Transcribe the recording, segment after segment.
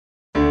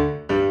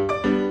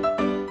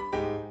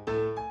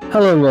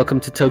Hello and welcome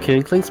to Tokyo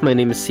Inklings. My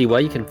name is CY.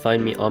 You can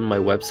find me on my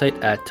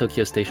website at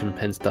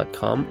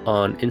tokyostationpens.com,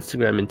 on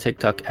Instagram and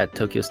TikTok at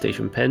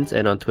tokyostationpens,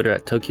 and on Twitter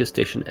at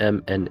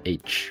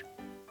tokyostationmnh.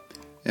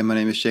 And my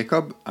name is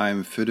Jacob.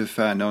 I'm Foodie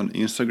fan on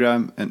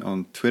Instagram and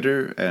on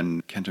Twitter,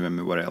 and can't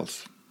remember what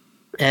else.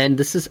 And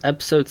this is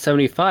episode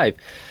 75.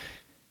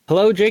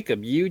 Hello,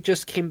 Jacob. You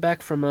just came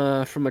back from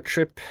a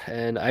trip,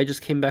 and I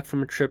just came back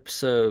from a trip.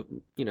 So,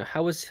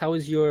 how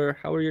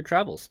were your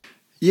travels?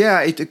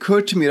 Yeah, it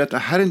occurred to me that I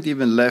hadn't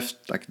even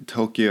left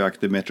Tokyo,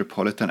 the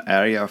metropolitan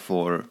area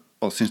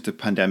since the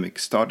pandemic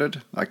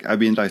started. I've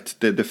been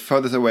the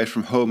furthest away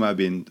from home I've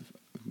been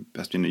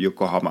has been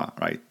Yokohama,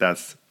 right?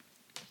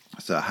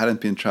 So I hadn't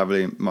been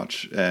traveling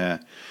much.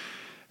 But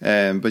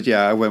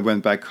yeah, I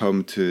went back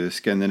home to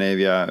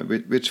Scandinavia,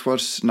 which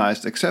was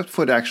nice, except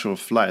for the actual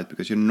flight,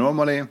 because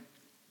normally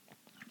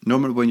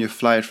when you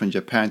fly from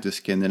Japan to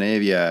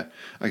Scandinavia,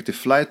 the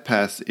flight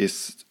path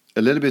is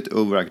a little bit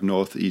over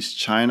northeast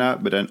China,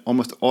 but then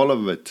almost all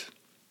of it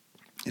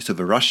is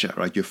over Russia,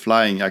 right? You're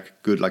flying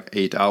good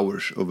 8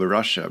 hours over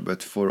Russia,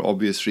 but for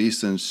obvious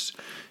reasons,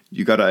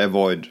 you gotta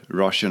avoid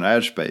Russian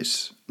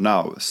airspace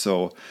now.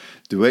 So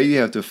the way you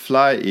have to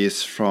fly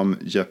is from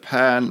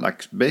Japan,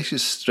 basically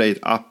straight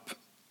up,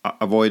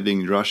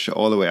 avoiding Russia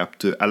all the way up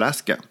to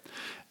Alaska,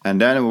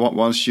 and then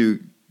once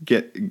you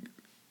get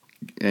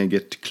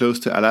close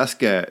to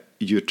Alaska,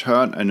 you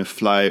turn and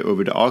fly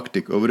over the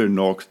Arctic, over the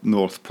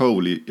North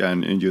Pole,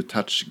 and you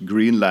touch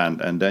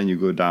Greenland, and then you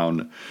go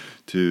down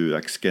to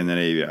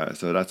Scandinavia.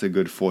 So that's a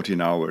good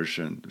 14 hours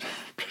and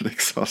pretty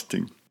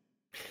exhausting.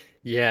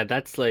 Yeah,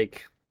 that's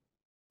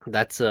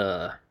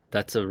a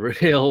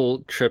real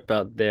trip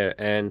out there,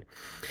 and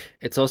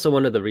it's also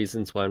one of the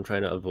reasons why I'm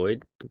trying to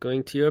avoid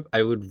going to Europe.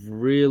 I would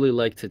really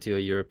like to do a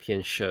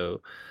European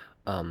show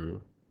um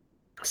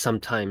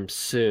sometime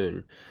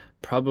soon.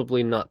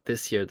 Probably not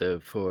this year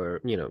though,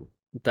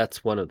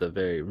 that's one of the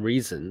very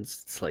reasons.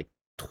 It's like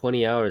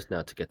 20 hours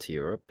now to get to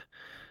Europe.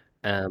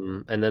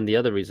 And then the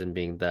other reason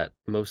being that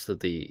most of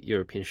the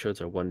European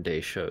shows are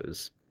one-day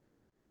shows.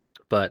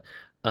 But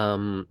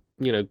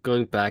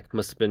going back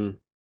must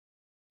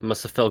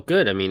have felt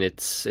good. I mean,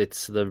 it's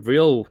the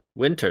real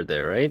winter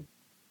there, right?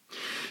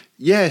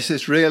 Yes,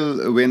 it's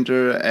real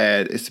winter.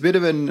 It's a bit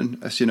of a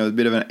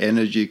bit of an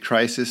energy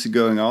crisis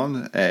going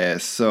on.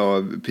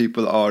 So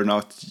people are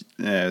not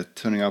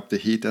turning up the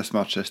heat as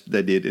much as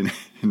they did in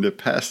the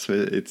past. So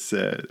it's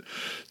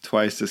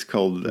twice as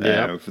cold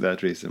Yeah. for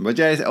that reason. But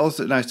yeah, it's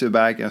also nice to be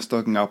back and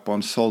stocking up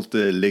on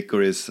salted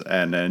licorice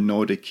and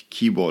Nordic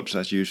keyboards.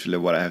 That's usually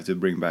what I have to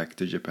bring back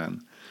to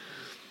Japan.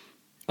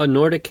 Oh,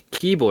 Nordic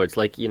keyboards,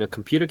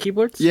 computer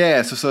keyboards?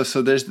 Yeah, so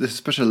there's this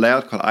special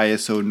layout called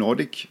ISO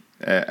Nordic,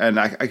 and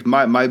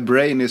my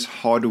brain is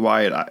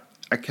hardwired.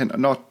 I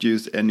cannot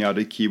use any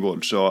other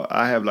keyboard, so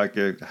I have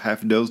a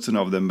half dozen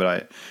of them,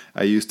 but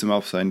I use them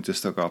up, so I need to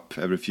stock up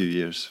every few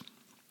years.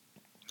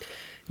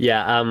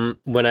 Yeah,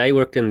 when I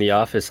worked in the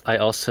office, I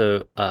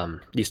also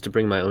used to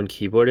bring my own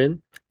keyboard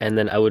in, and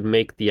then I would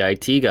make the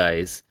IT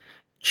guys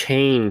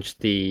change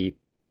the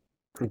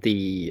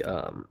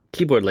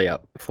keyboard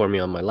layout for me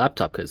on my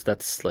laptop because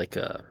that's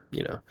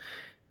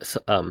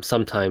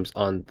sometimes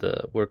on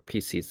the work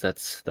PCs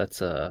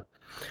that's a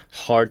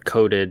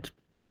hard-coded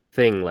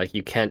thing. Like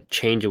you can't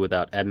change it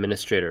without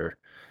administrator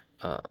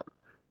uh,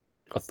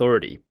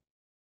 authority.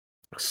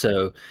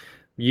 So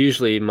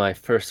usually my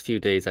first few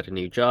days at a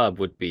new job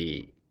would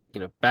be,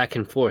 back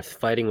and forth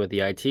fighting with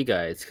the IT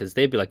guys because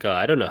they'd be like, "Oh,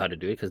 I don't know how to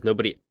do it," because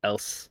nobody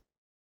else,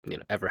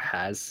 ever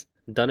has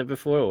done it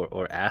before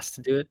or asked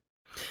to do it.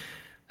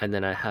 And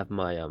then I have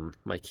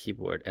my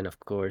keyboard, and of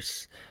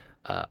course,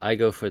 I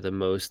go for the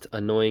most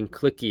annoying,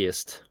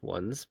 clickiest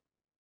ones.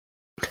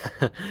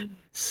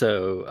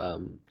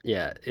 So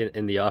yeah,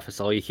 in the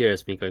office, all you hear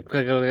is me going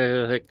click, click,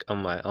 click, click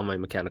on my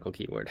mechanical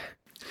keyboard.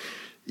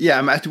 Yeah,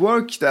 I'm at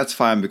work. That's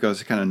fine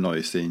because it's kind of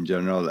noisy in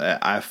general.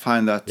 I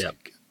find that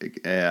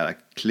Yeah.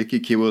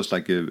 clicky keyboards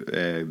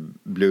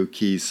blue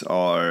keys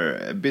are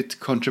a bit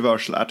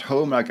controversial at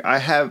home. I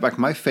have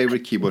my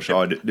favorite keyboards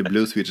are the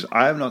blue switches.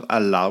 I am not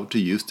allowed to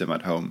use them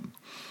at home.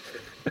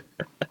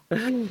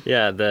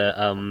 Yeah,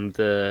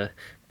 the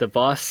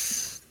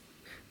boss,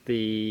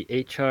 the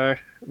HR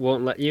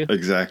won't let you.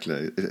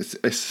 Exactly,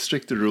 it's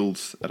stricter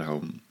rules at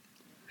home.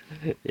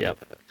 Yep.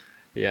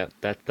 Yeah,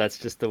 that's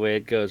just the way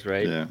it goes,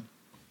 right? Yeah.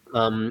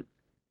 Um,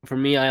 for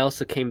me, I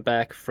also came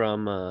back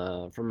from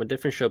a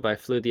different show, but I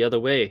flew the other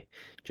way,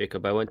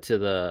 Jacob. I went to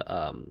the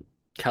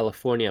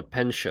California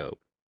Pen Show.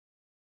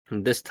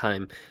 And this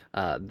time,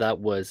 that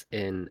was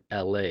in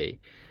LA.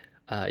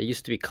 It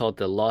used to be called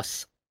the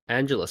Los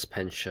Angeles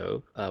Pen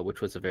Show, which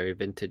was a very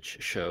vintage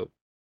show.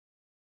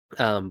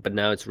 But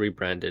now it's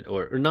rebranded,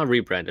 or not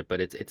rebranded,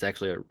 but it's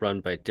actually run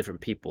by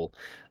different people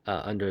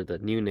under the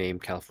new name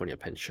California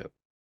Pen Show.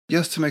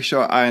 Just to make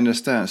sure I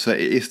understand, so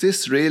is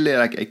this really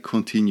a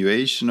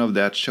continuation of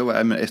that show?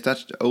 I mean, is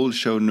that old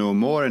show no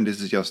more, and this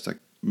is just a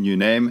new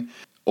name,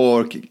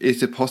 or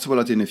is it possible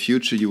that in the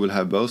future you will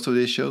have both of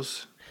these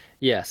shows?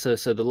 Yeah, so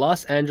the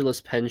Los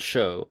Angeles Pen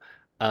Show,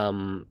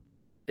 um,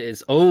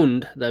 is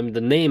owned. I mean,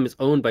 the name is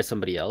owned by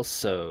somebody else,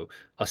 so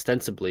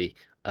ostensibly,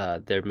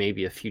 there may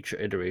be a future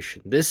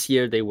iteration. This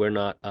year they were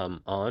not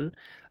on,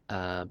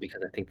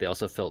 because I think they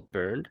also felt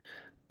burned,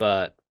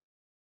 but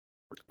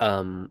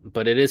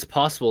but it is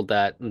possible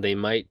that they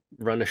might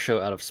run a show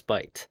out of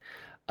spite.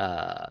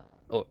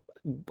 Or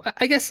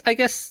I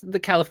guess the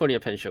California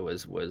Pen Show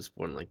was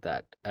born like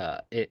that,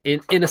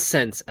 in a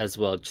sense as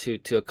well,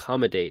 to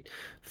accommodate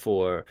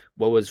for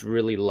what was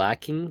really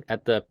lacking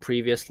at the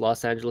previous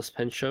Los Angeles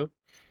Pen Show.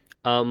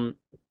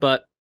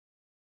 But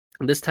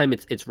this time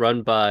it's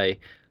run by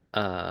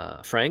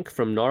Frank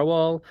from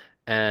Narwhal,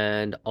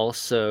 and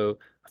also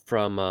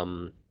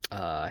from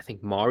I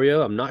think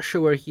Mario. I'm not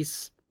sure where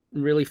he's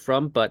really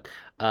from, but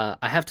I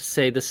have to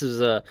say this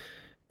is a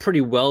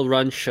pretty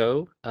well-run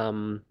show.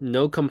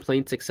 No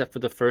complaints except for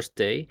the first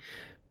day,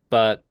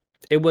 but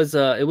it was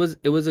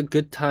a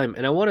good time.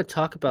 And I want to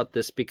talk about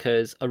this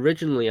because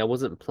originally I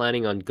wasn't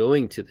planning on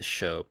going to the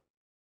show,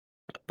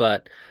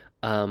 but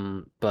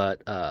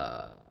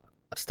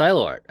Style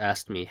Art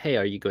asked me, "Hey,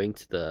 are you going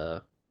to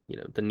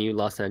the new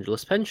Los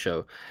Angeles Pen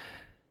Show?"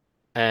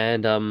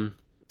 And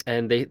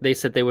they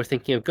said they were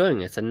thinking of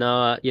going. I said,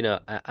 "No,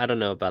 I don't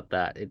know about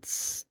that.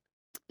 It's,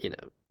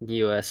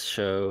 US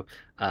show.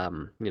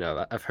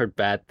 I've heard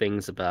bad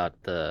things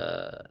about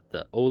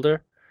the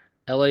older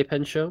LA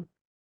Pen Show.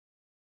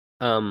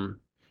 Um,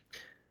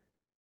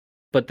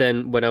 but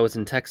then when I was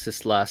in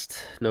Texas last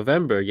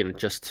November,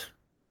 just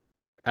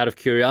out of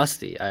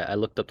curiosity, I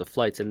looked up the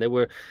flights, and they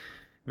were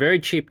very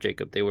cheap,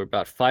 Jacob. They were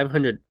about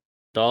 $500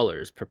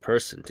 per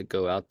person to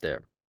go out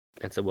there.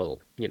 And so,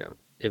 well,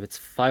 if it's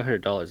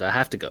 $500, I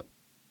have to go.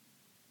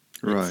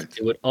 Right.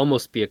 It would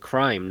almost be a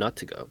crime not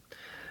to go.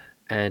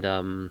 And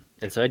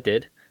so I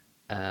did.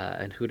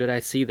 And who did I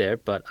see there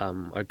but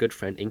our good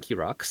friend Inky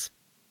Rocks.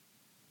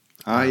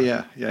 Ah, Uh,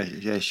 yeah, yeah,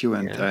 yeah. She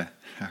went. yeah.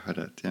 I heard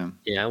that. Yeah.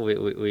 Yeah,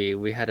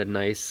 we had a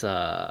nice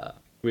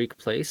Greek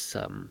place,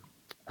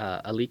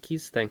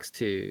 Aliki's, thanks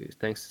to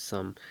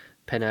some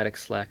Pen Addict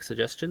Slack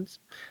suggestions.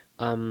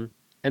 Um,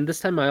 and this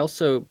time I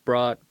also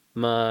brought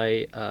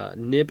my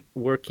nib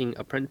working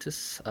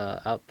apprentice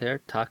out there,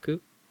 Taku,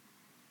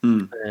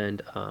 Mm.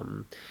 and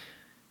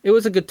it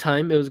was a good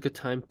time. It was a good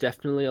time.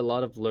 Definitely a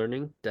lot of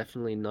learning.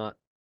 Definitely not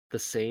the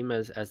same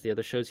as the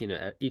other shows.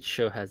 Each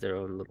show has their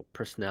own little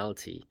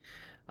personality,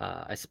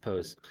 I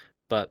suppose.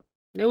 But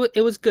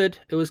it was good.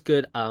 It was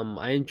good.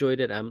 I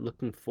enjoyed it. I'm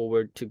looking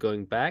forward to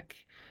going back.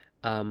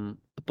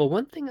 But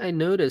one thing I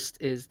noticed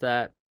is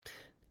that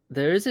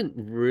there isn't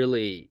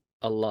really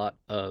a lot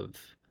of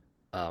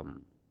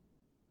um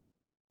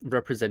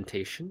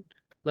representation,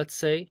 let's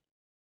say,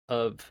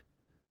 of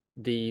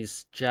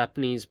these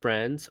Japanese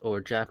brands or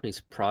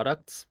Japanese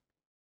products.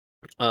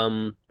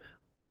 Um,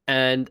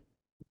 And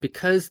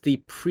because the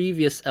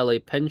previous LA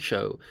Pen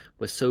Show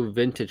was so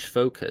vintage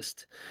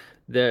focused,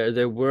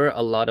 there were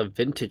a lot of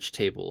vintage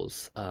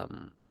tables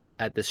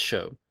at this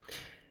show.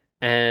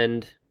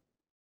 And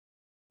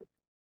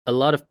a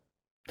lot of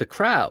the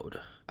crowd,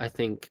 I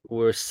think,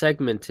 were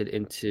segmented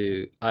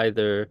into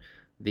either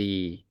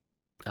the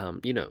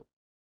you know,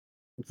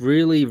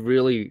 really,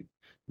 really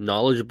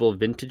knowledgeable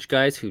vintage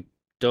guys who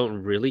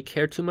don't really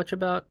care too much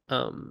about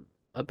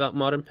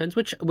modern pens,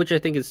 which I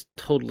think is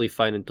totally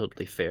fine and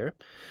totally fair.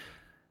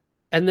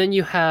 And then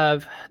you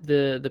have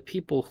the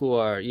people who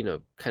are,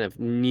 kind of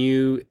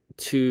new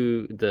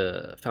to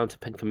the fountain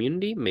pen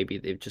community. Maybe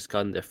they've just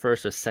gotten their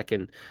first or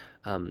second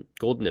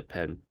gold nib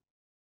pen.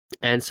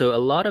 And so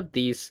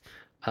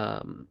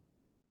um,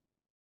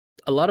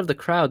 a lot of the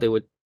crowd, they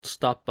would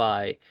stop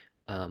by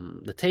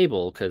the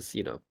table because,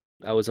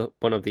 I was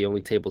one of the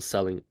only tables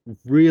selling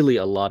really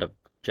a lot of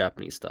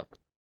Japanese stuff.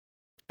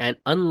 And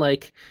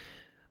unlike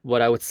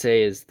what I would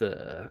say is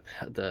the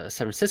San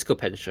Francisco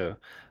Pen Show,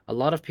 a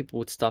lot of people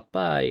would stop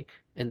by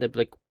and they'd be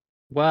like,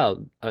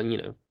 "Wow,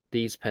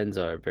 these pens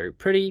are very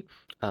pretty.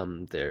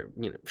 They're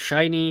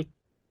shiny.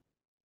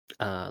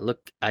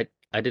 Look, I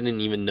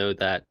didn't even know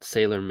that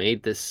Sailor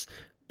made this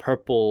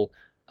purple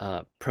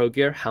Pro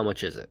Gear. How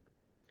much is it?"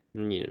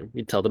 And,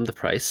 you tell them the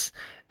price,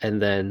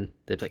 and then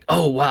they'd be like,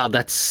 "Oh wow,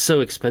 that's so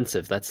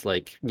expensive. That's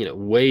like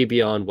way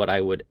beyond what I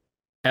would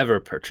ever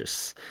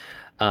purchase."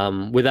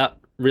 Without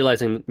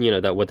realizing,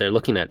 that what they're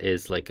looking at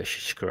is like a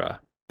Shishikura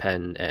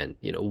pen and,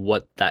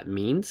 what that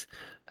means.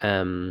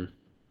 Um,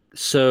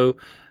 so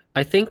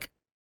I think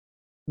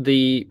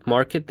the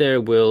market there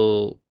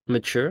will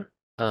mature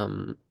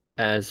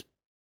as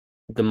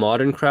the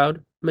modern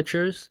crowd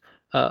matures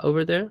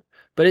over there.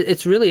 But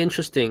it's really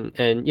interesting,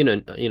 and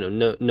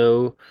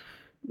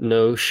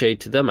no shade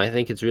to them. I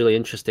think it's really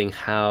interesting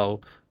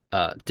how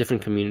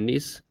different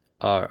communities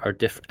are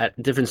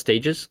at different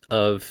stages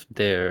of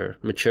their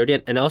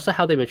maturity, and also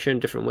how they mature in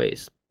different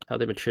ways. How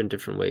they mature in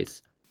different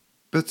ways.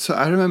 But so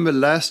I remember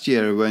last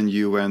year when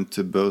you went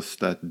to both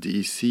that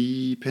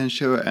DC pen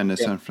show and the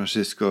Yep. San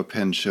Francisco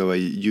pen show,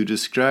 you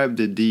described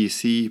the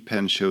DC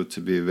pen show to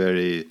be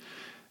very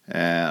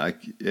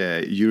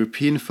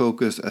European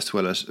focus as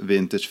well as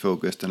vintage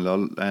focused.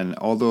 And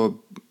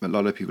although a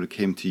lot of people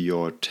came to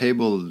your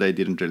table, they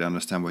didn't really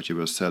understand what you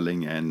were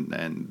selling,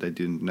 and they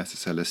didn't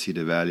necessarily see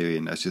the value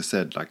in, as you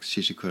said, like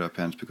Shishikura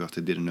pens, because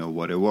they didn't know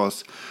what it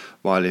was.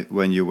 While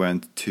when you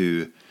went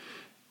to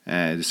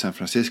San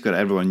Francisco,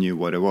 everyone knew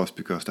what it was,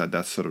 because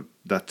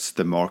that's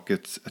the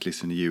market, at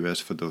least in the US,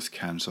 for those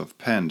kinds of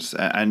pens.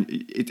 And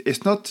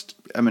it's not.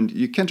 I mean,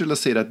 you can't really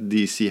say that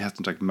DC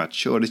hasn't like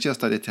matured. It's just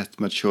that it has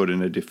matured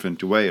in a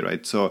different way,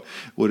 right? So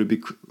would it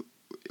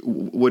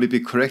be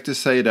correct to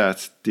say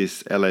that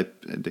this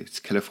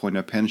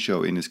California Pen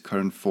Show in its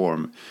current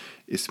form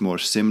is more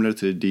similar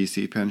to the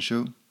DC Pen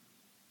Show?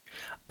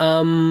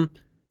 Um,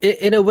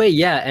 in a way,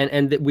 yeah,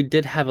 and we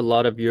did have a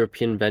lot of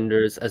European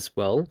vendors as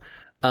well.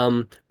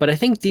 But I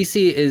think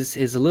DC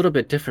is a little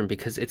bit different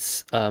because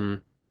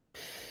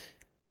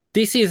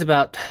DC is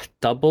about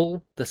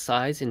double the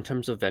size in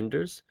terms of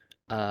vendors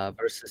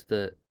versus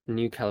the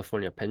new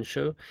California Pen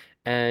Show.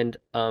 And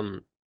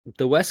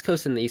the West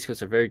Coast and the East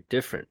Coast are very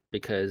different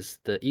because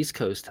the East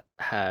Coast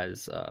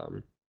has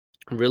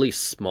really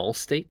small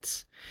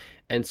states,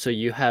 and so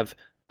you have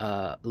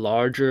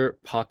larger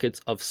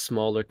pockets of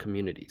smaller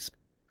communities.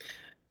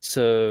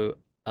 So,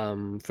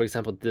 for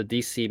example, the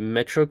DC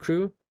Metro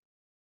crew,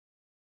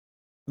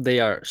 they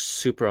are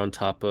super on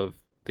top of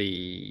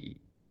the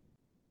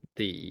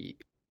the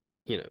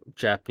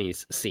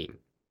Japanese scene.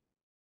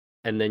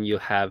 And then you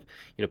have,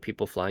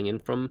 people flying in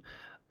from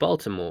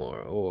Baltimore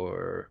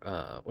or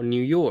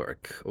New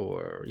York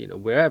or,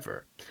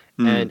 wherever.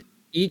 Mm, And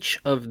each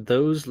of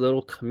those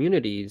little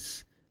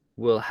communities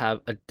will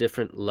have a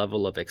different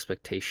level of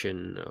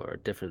expectation or a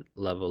different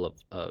level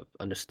of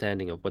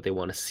understanding of what they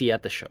want to see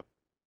at the show.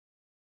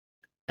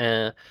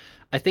 Uh,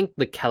 I think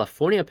the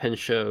California Pen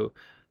Show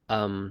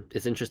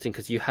is interesting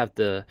because you have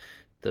the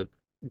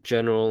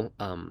general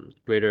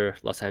Greater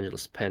Los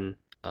Angeles Pen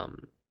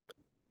um,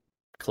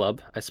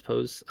 Club, I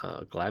suppose,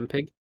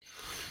 Glampig,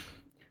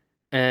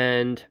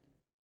 and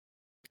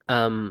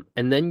and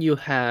then you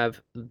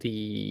have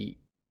the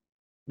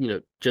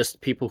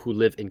just people who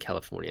live in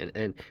California,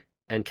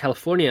 and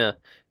California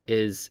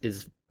is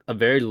a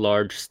very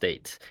large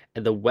state,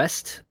 and the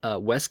West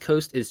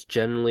Coast is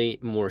generally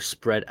more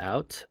spread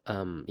out,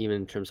 even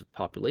in terms of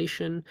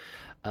population.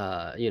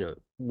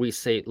 We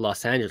say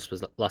Los Angeles,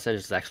 but Los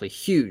Angeles is actually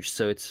huge,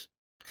 so it's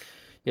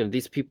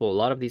a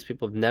lot of these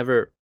people have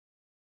never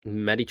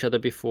met each other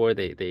before.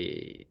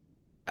 They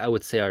I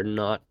would say are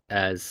not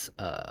as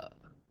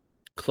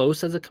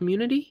close as a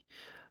community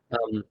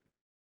um,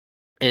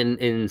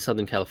 in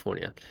Southern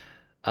California.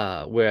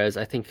 Whereas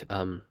I think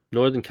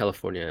Northern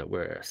California,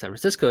 where San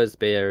Francisco is,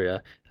 Bay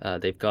Area,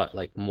 they've got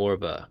like more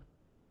of a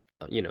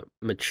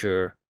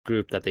mature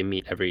group that they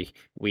meet every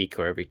week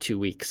or every 2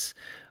 weeks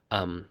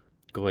um,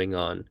 going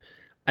on.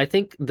 I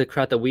think the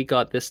crowd that we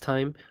got this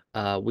time,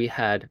 we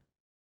had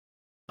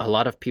a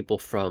lot of people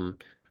from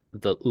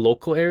the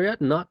local area.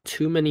 Not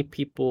too many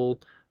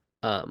people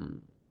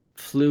um,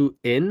 flew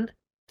in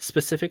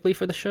specifically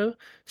for the show.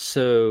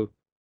 So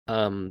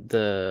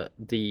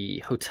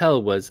the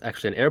hotel was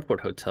actually an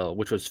airport hotel,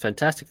 which was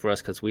fantastic for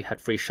us because we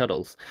had free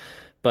shuttles.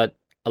 But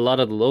a lot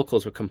of the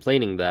locals were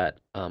complaining that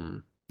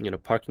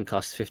parking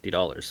costs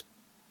 $50,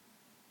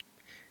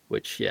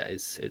 which yeah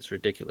is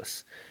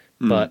ridiculous.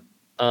 mm. But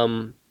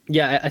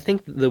yeah, I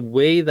think the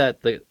way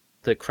that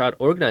the crowd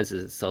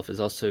organizes itself is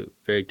also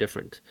very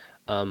different.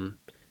 Um,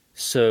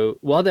 so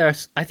while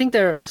I think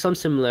there are some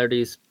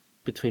similarities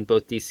between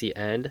both DC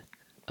and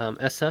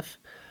SF,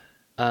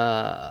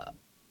 uh,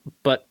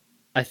 but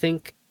I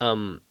think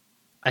um,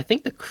 I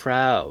think the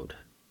crowd.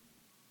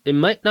 It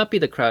might not be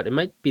the crowd. It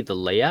might be the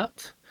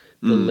layout.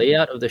 The Mm,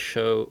 layout of the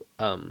show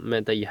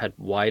meant that you had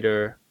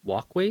wider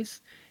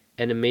walkways,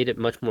 and it made it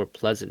much more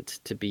pleasant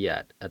to be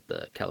at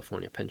the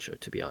California Pen Show,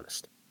 to be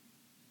honest.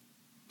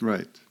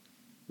 right.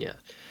 Yeah.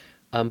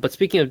 But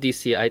speaking of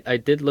DC, I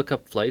did look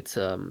up flights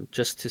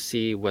just to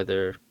see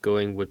whether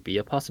going would be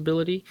a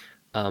possibility.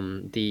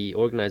 The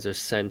organizers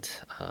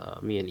sent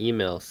me an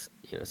email,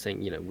 saying,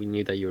 we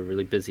knew that you were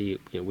really busy.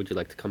 Would you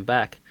like to come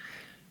back?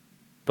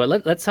 But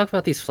let's talk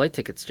about these flight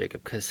tickets,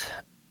 Jacob, because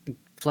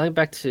flying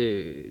back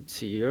to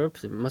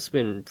Europe, it must have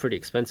been pretty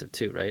expensive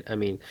too, right? I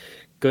mean,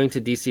 going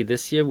to DC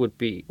this year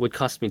would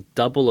cost me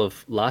double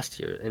of last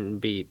year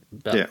and be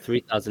Yeah. about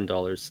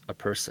 $3,000 a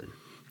person.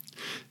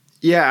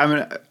 Yeah, I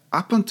mean,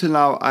 up until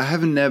now, I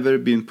have never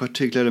been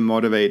particularly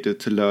motivated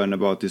to learn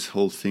about this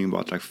whole thing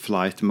about like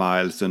flight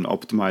miles and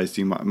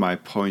optimizing my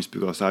points,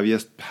 because I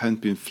just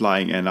haven't been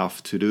flying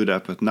enough to do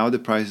that. But now the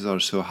prices are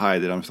so high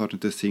that I'm starting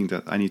to think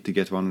that I need to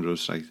get one of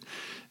those like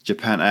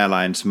Japan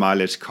Airlines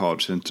mileage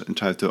cards and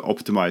try to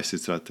optimize it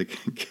so that I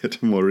can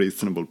get a more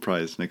reasonable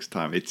price next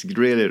time. It's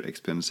really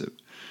expensive.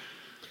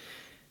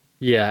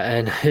 Yeah,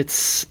 and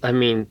I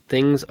mean,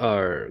 things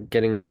are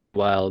getting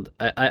wild.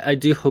 I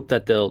do hope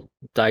that they'll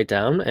die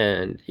down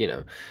and,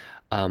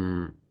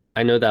 um,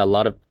 I know that a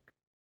lot of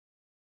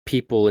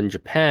people in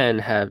Japan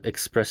have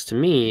expressed to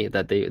me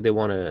that they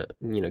want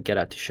to, get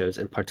out to shows,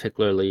 and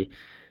particularly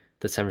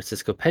the San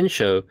Francisco Pen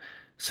Show.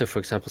 So, for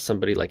example,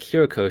 somebody like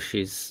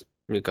Hiroko,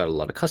 we've got a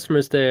lot of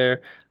customers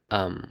there.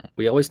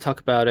 We always talk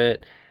about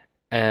it,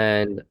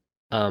 and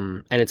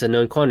and it's a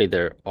known quantity.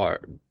 There are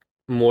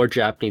more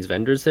Japanese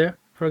vendors there,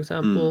 for Mm.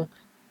 example.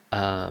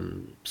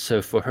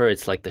 So for her,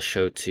 it's like the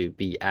show to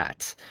be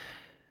at.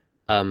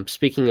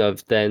 Speaking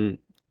of then,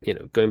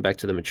 going back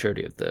to the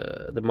maturity of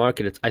the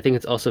market, I think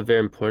it's also very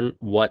important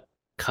what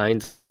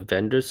kinds of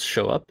vendors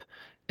show up.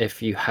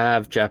 If you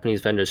have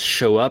Japanese vendors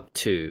show up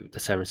to the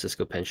San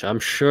Francisco Pen Show, I'm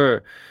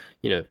sure,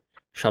 you know,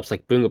 shops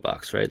like Bunga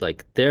Box, right?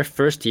 Like their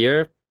first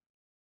year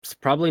is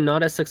probably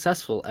not as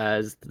successful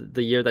as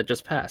the year that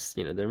just passed,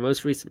 their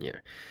most recent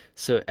year.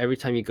 So every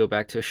time you go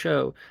back to a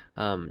show,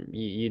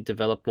 you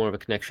develop more of a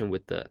connection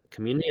with the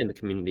community, and the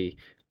community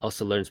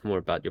also learns more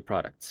about your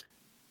products.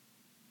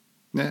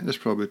 Yeah, that's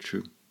probably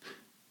true.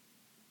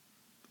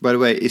 By the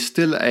way, it's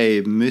still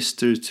a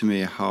mystery to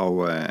me how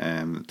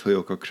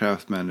Toyoko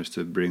Craft managed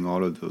to bring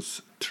all of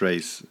those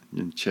trays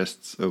and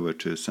chests over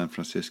to San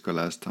Francisco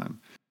last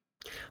time.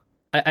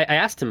 I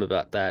asked him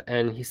about that,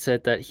 and he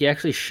said that he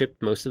actually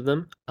shipped most of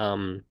them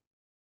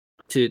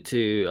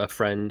to a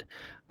friend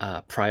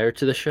prior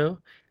to the show,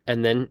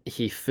 and then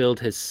he filled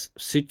his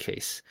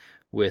suitcase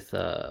with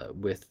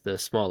the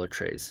smaller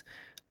trays.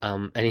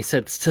 And he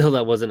said still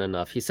that wasn't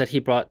enough. He said he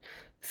brought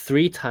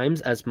 3 times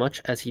as much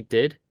as he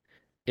did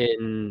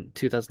in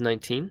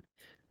 2019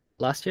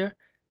 last year,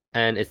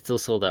 and it still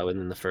sold out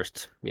within the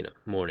first,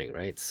 morning,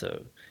 right?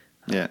 So,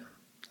 Yeah,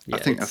 I yeah,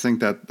 think I it's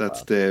think that that's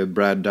wow. the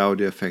Brad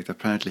Dowdy effect.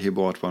 Apparently, he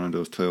bought one of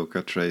those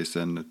Toyota trays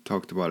and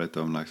talked about it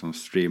on like some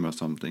stream or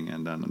something,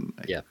 and then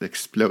like, Yeah. it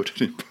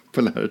exploded in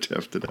popularity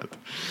after that.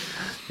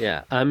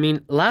 Yeah, I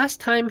mean, last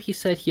time he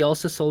said he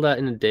also sold out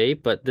in a day,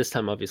 but this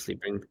time obviously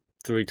bring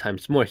 3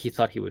 times more. He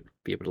thought he would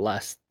be able to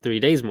last 3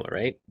 days more,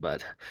 right?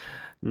 But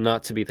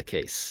not to be the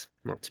case.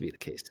 Not to be the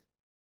case.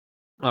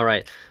 All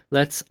right,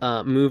 let's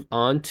move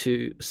on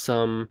to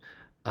some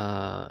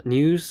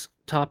news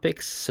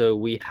topics. So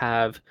we've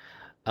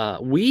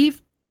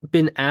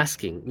been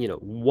asking,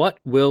 what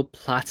will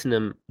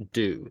Platinum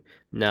do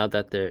now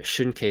that the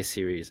Shunkei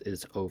series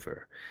is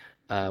over?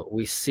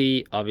 We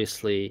see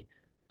obviously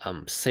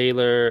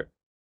Sailor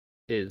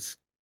is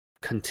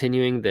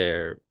continuing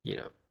their,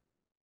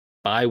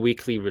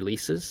 bi-weekly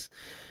releases.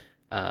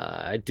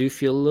 I do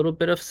feel a little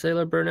bit of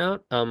Sailor burnout,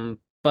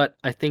 but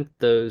I think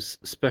those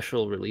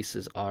special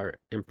releases are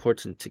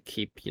important to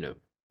keep, your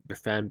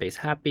fan base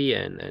happy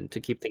and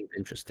to keep things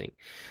interesting.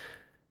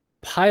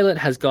 Pilot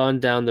has gone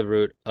down the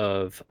route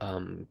of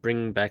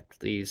bringing back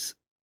these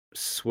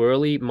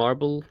swirly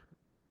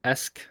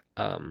marble-esque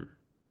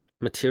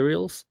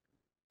materials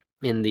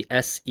in the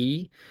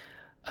SE.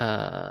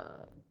 Uh,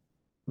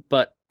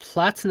 but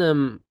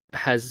Platinum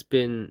has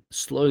been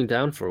slowing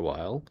down for a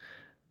while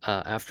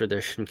after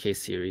their Shinkei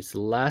series. The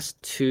last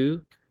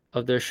two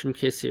of their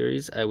Shinkei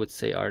series, I would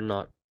say, are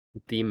not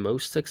the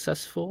most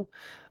successful.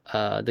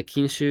 The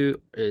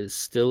Kinshu is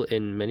still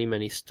in many,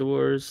 many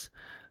stores.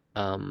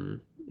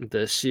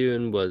 The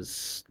Shiun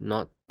was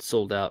not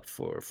sold out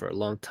for a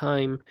long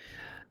time.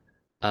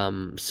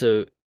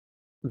 So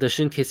the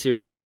Shinkei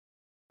series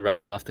right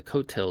off the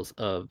coattails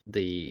of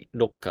the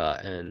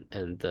Rokka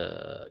and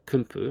the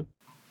Kunpu.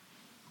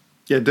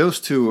 Yeah, those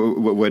two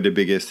were the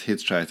biggest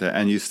hits, right?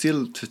 And you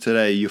still to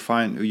today you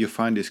find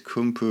this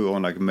Kumpu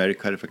on like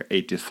Mercari for like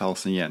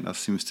 80,000 yen. That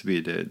seems to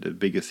be the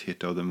biggest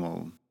hit of them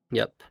all.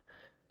 Yep.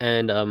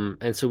 And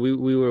so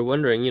we were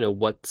wondering,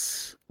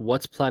 what's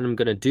Platinum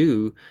gonna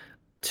do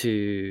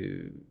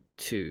to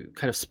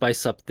kind of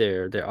spice up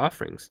their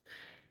offerings.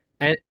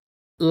 And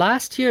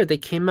last year they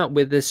came out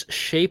with this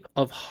shape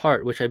of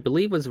heart, which I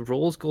believe was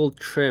rose gold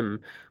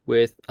trim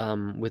with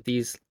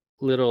these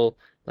little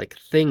like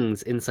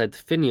things inside the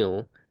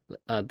finial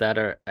that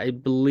are, I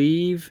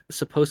believe,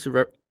 supposed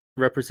to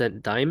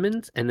represent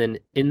diamonds, and then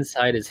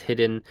inside is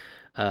hidden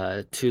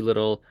two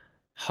little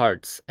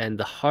hearts, and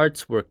the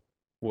hearts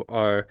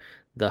are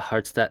the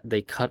hearts that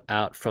they cut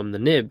out from the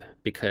nib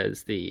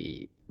because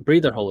the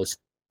breather hole is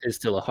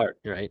still a heart,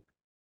 right?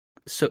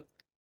 So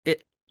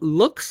it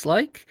looks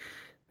like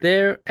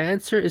their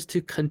answer is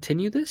to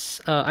continue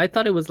this. I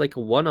thought it was like a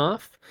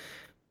one-off,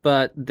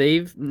 but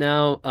they've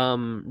now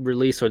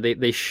released, or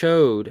they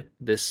showed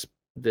this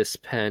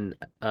pen.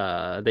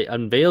 They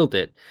unveiled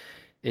it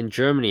in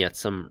Germany at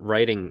some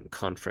writing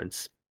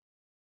conference,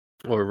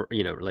 or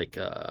like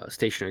a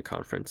stationery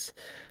conference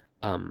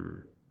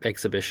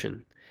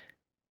exhibition.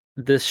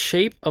 The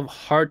shape of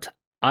heart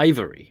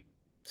ivory.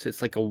 So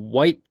it's like a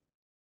white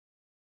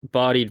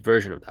bodied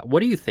version of that. What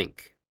do you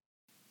think?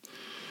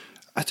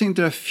 I think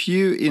there are a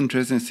few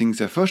interesting things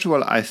there. First of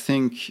all, I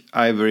think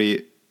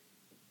Ivory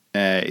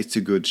it's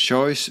a good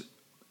choice.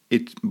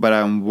 But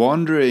I'm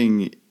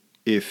wondering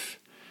if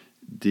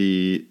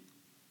the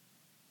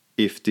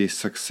if the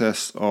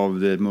success of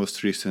the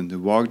most recent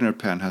Wagner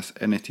pen has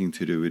anything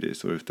to do with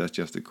this, or if that's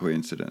just a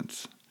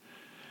coincidence.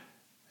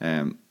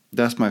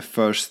 That's my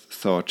first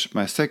thought.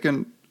 My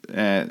second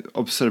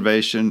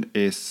observation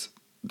is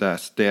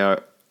that they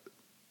are.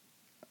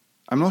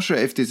 I'm not sure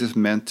if this is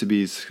meant to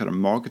be kind of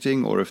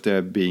marketing or if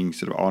they're being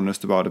sort of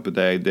honest about it, but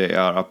they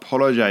are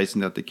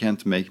apologizing that they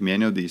can't make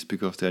many of these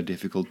because they're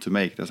difficult to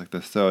make. That's like the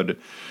third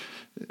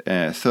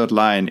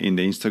line in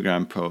the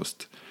Instagram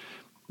post.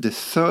 The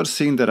third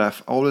thing that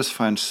I've always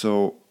find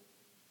so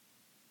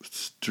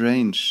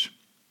strange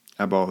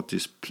about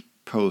this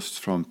post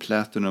from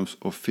Platinum's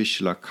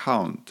official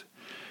account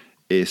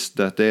is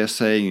that they are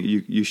saying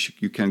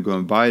you can go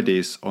and buy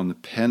this on the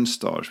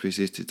Penstars, which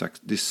is like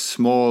this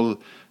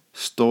small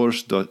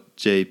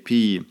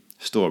stores.jp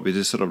store, which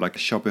is sort of like a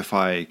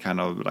Shopify kind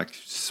of like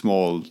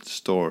small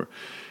store,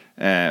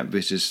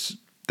 which is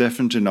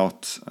definitely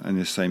not on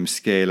the same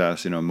scale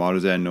as,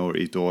 Maruzen or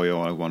Itoyo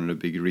or one of the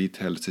big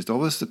retailers. It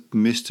always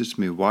mysteries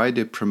me why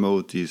they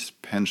promote these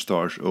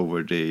Penstars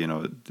over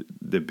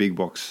the big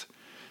box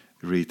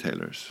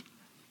retailers.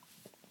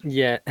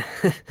 Yeah.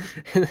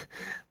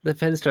 The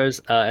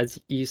Penstars, as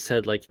you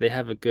said, like they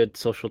have a good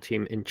social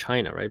team in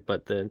China, right?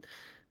 But the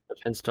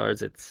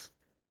Penstars,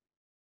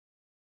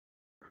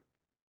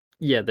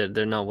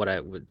 they're not what I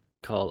would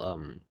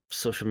call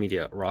social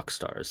media rock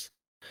stars.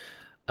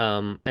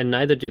 And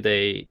neither do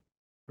they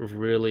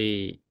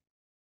really.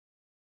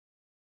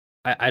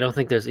 I don't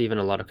think there's even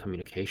a lot of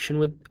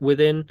communication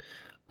within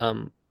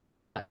them.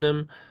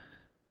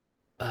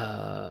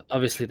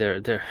 Obviously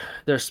they're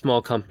a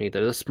small company.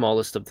 They're the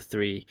smallest of the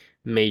three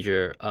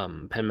major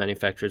pen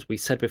manufacturers. We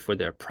said before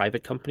they're a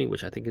private company,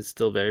 which I think is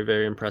still very,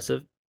 very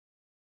impressive.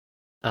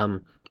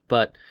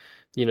 But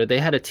they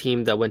had a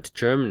team that went to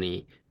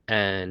Germany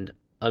and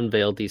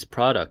unveiled these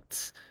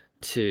products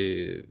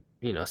to,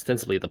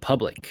 ostensibly the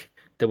public.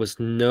 There was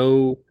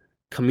no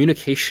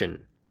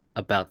communication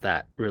about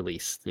that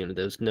release. There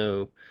was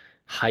no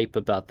hype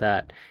about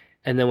that.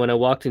 And then when I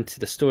walked into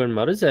the store in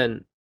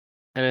Maruzen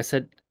and I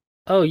said,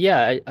 "Oh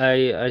yeah,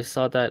 I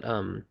saw that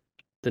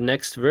the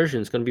next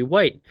version is going to be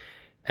white."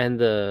 And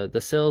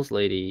the sales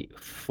lady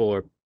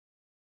for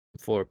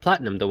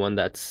Platinum, the one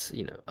that's,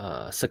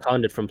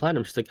 seconded from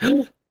Platinum, she's like,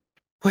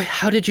 "Wait,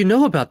 how did you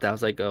know about that?" I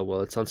was like, "Oh,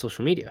 well, it's on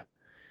social media."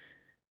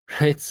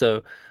 Right?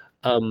 So,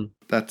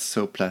 That's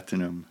so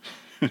Platinum.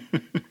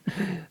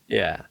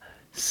 yeah.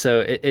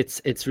 So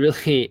it's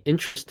really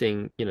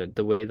interesting,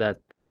 the way that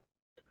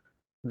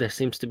there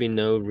seems to be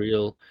no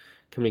real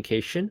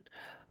communication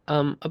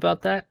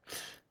about that.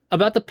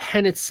 About the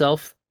pen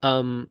itself,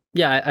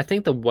 yeah, I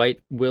think the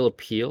white will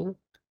appeal,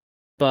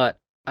 but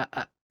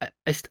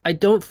I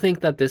don't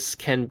think that this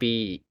can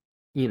be,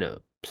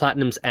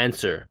 Platinum's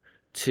answer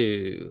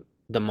to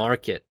the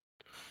market.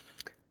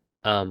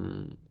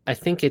 I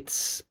think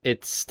it's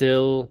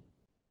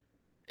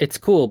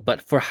cool,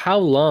 but for how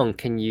long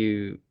can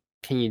you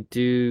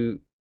do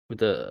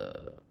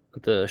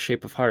the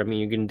shape of heart? I mean,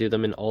 you're gonna do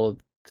them in all of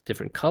the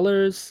different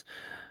colors.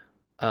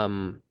 Are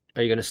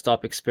you gonna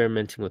stop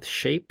experimenting with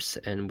shapes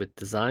and with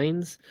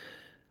designs?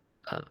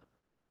 Uh,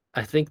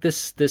 I think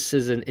this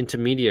is an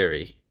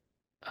intermediary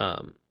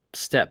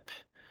step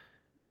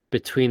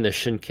between the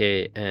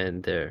Shunkei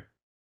and their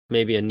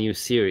maybe a new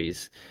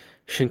series.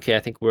 Shunkei, I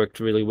think, worked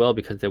really well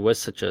because there was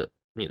such a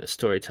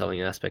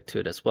storytelling aspect to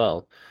it as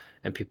well,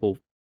 and people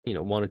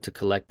wanted to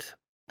collect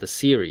the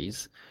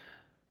series.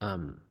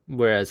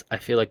 Whereas I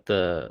feel like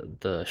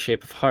the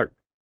Shape of Heart,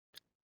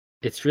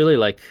 it's really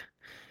like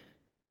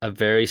a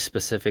very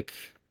specific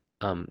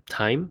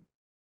time.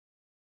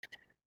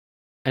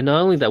 And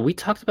not only that, we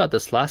talked about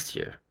this last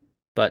year,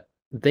 but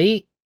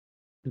they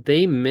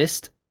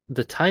missed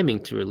the timing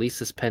to release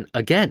this pen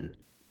again.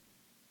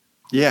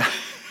 Yeah,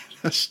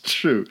 that's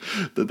true.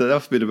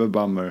 That's a bit of a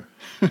bummer.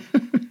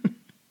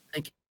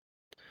 Like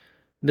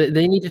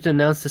they needed to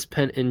announce this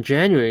pen in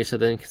January so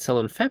they can sell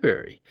in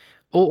February.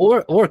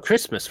 Or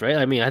Christmas, right?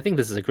 I mean, I think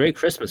this is a great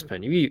Christmas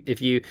pen. If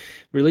you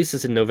release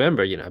this in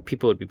November,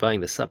 people would be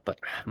buying this up. But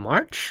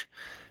March?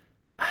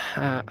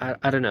 I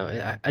don't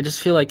know. I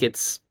just feel like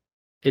it's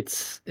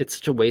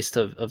such a waste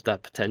of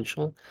that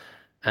potential.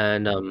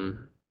 And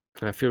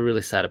I feel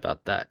really sad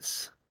about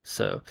that.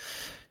 So,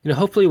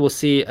 hopefully we'll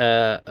see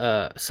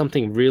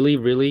something really,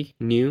 really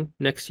new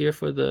next year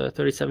for the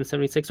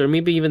 3776, or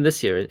maybe even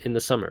this year in the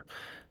summer.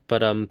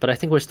 But I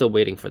think we're still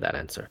waiting for that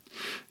answer.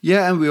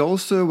 Yeah, and we're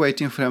also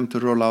waiting for them to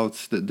roll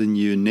out the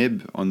new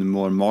nib on the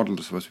more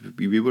models.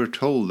 We were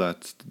told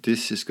that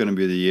this is going to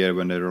be the year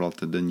when they roll out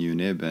the new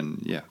nib,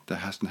 and yeah, that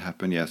hasn't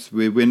happened yet.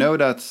 We know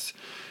that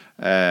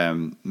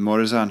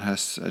Morizan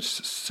has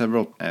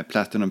several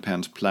Platinum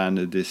pens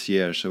planned this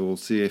year, so we'll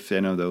see if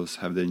any of those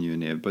have the new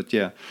nib. But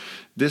yeah,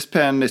 this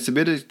pen is a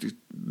bit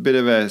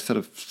of a sort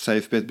of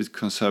safe bet, a bit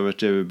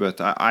conservative,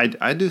 but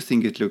I do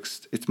think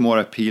it's more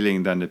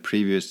appealing than the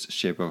previous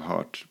Shape of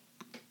Heart.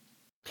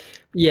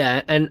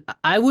 Yeah, and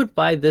I would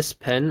buy this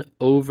pen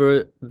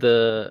over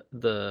the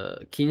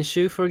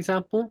Kinshu, for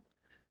example.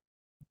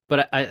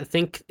 But I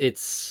think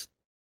it's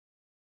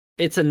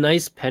a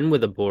nice pen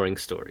with a boring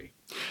story.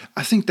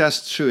 I think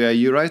that's true. Yeah,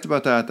 you're right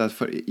about that. That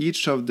for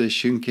each of the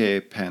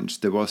Shunkei pens,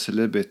 there was a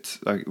little bit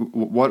like,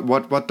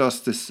 what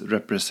does this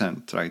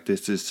represent? Right,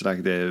 this is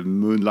like the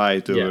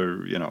moonlight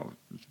over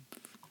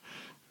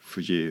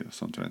Fuji or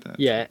something like that.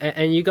 Yeah,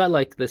 and you got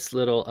like this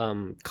little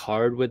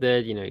card with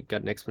it, you know, you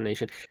got an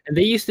explanation. And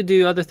they used to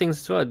do other things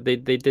as well. They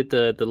did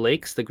the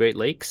lakes, the Great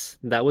Lakes.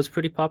 That was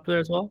pretty popular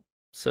as well.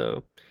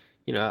 So,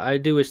 you know, I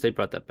do wish they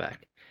brought that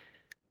back.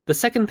 The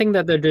second thing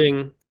that they're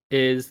doing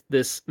is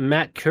this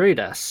Matt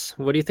Curidas.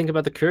 What do you think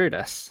about the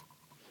Curidas?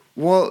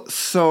 Well,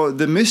 so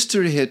the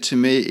mystery here to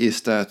me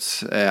is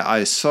that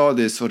I saw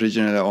this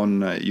originally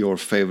on your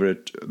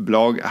favorite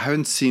blog. I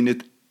haven't seen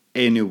it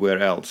anywhere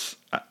else.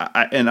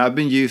 And I've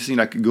been using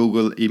like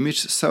Google image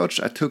search.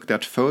 I took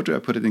that photo, I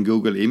put it in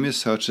Google image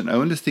search, and the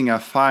only thing I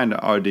find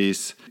are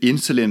these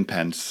insulin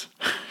pens.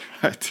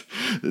 Right?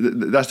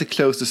 That's the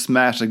closest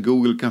match that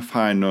Google can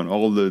find on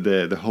all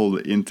the whole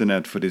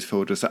internet for these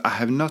photos. I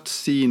have not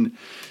seen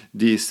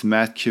these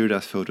Matt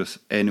Curidas photos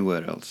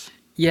anywhere else.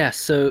 Yeah,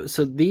 so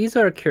these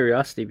are a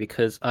curiosity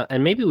because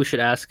and maybe we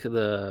should ask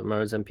the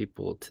Maruzen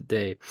people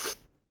today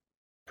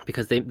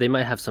because they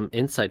might have some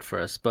insight for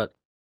us. But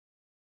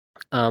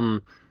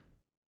um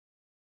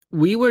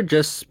we were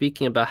just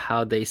speaking about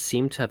how they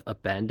seem to have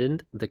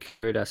abandoned the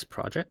Curidas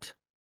project.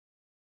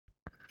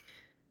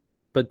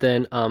 But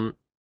then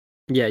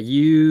yeah,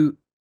 you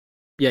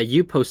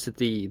posted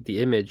the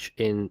image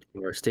in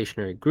your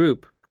stationary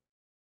group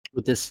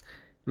with this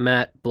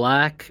matte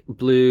black,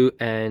 blue,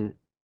 and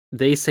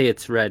they say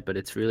it's red, but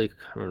it's really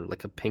kind of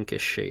like a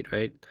pinkish shade,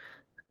 right?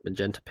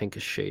 Magenta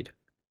pinkish shade.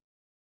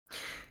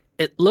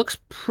 It looks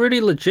pretty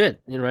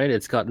legit, you know, right?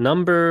 It's got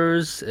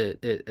numbers.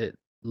 It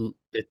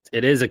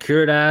is a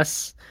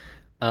Curidas.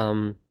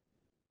 Um,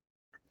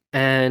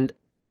 and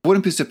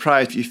Wouldn't be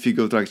surprised if you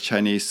go to like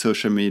Chinese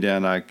social media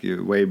and like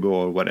Weibo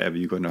or whatever,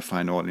 you're gonna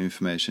find all the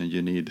information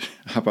you need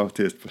about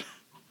it. But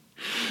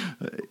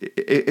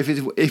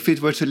if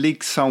it were to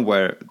leak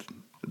somewhere,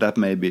 that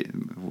may be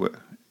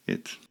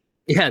it.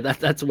 yeah,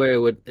 that's where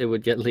it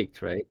would get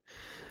leaked, right?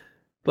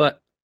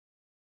 But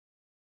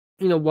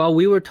you know, while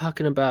we were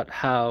talking about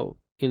how,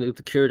 you know,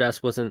 the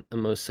Curidas wasn't the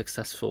most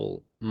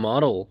successful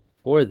model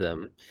for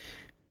them,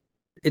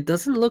 it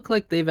doesn't look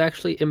like they've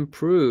actually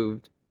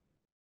improved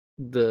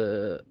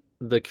the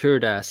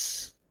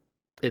Curidas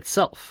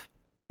itself.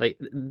 Like,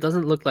 it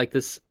doesn't look like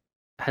this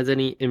has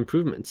any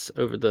improvements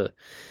over the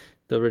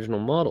original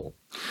model.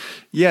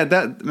 Yeah,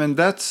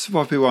 that's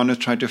what we want to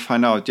try to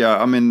find out. Yeah,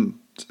 I mean,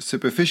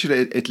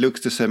 superficially it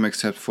looks the same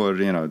except for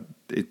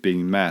it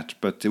being matte.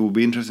 But it will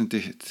be interesting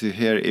to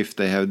hear if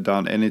they have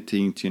done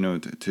anything to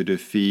to the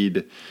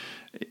feed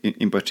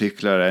in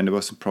particular, and there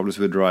was some problems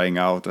with drying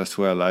out as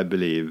well, I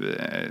believe.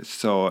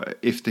 So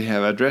if they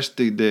have addressed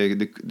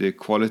the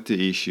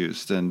quality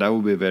issues, then that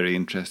would be very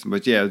interesting.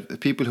 But yeah,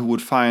 people who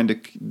would find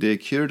the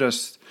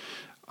Curidas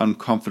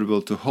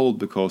uncomfortable to hold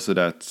because of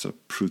that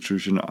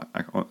protrusion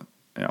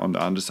on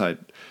the underside,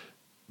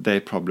 they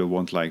probably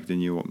won't like the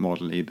new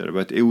model either.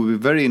 But it would be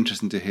very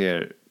interesting to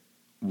hear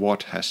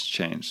what has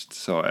changed.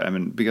 So I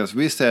mean, because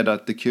we said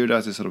that the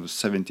Curidas is sort of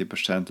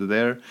 70%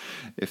 there.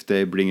 If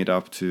they bring it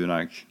up to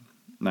like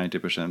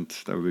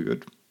 90%, that would be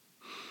good.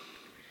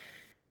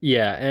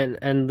 Yeah,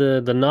 and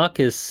the knock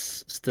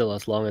is still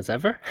as long as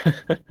ever.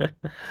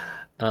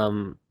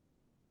 Um,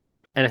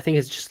 and I think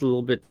it's just a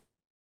little bit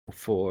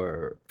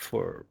for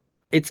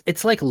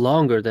it's like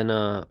longer than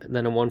a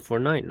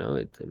 149, no?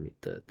 I mean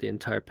the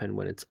entire pen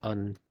when it's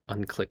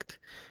unclicked.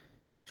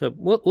 So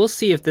we'll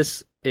see if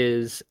this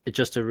is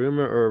just a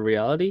rumor or a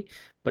reality.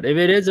 But if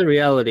it is a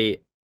reality,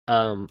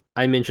 I'm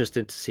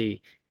interested to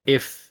see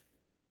if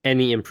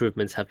any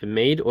improvements have been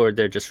made or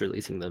they're just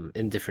releasing them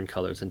in different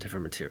colors and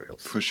different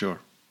materials. For sure.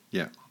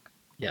 Yeah.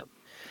 Yeah.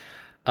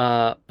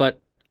 But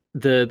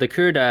the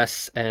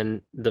Curidas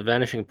and the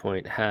Vanishing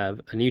Point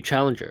have a new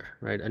challenger,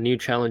 right? A new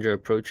challenger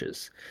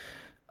approaches,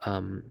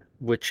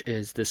 which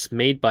is this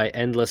made by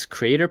Endless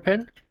Creator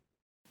Pen.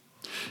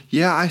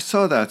 Yeah, I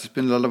saw that. It's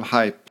been a lot of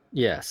hype.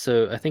 Yeah,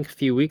 so I think a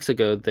few weeks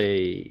ago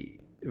they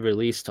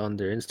released on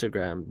their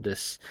Instagram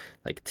this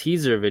like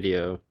teaser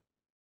video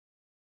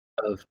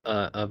of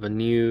a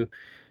new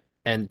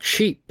and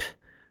cheap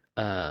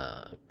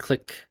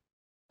click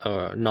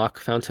or knock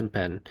fountain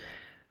pen,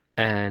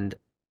 and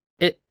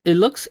it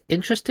looks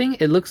interesting.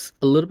 It looks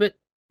a little bit,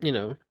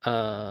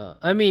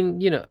 I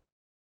mean,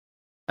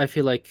 I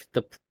feel like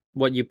the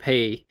what you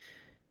pay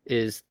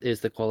is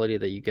the quality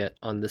that you get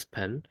on this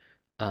pen.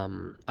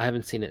 I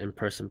haven't seen it in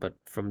person, but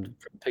from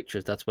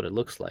pictures, that's what it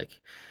looks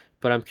like.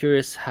 But I'm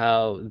curious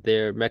how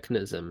their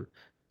mechanism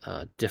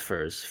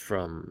differs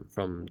from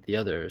the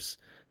others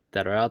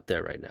that are out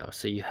there right now.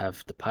 So you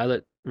have the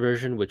pilot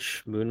version,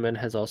 which Moonman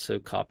has also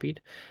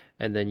copied,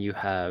 and then you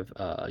have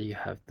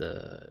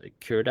the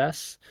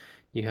Curidas,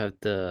 you have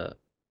the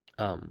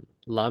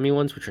Lamy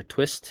ones, which are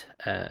twist,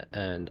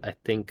 and I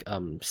think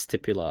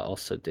Stipula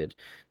also did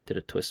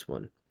a twist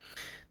one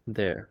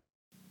there.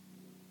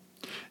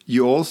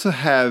 You also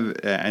have,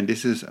 and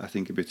this is, I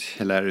think, a bit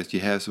hilarious, you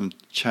have some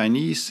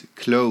Chinese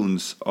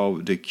clones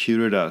of the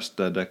Curidas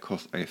that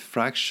cost a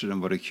fraction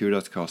of what the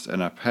Curidas cost,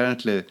 and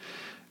apparently,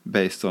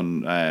 based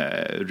on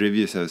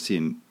reviews I've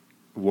seen,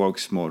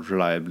 works more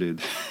reliably,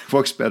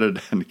 works better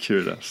than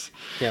Cure does.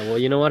 Yeah, well,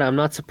 you know what? I'm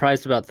not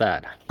surprised about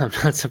that. I'm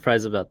not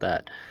surprised about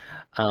that.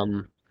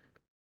 Um,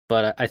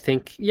 but I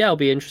think, yeah, it'll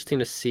be interesting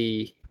to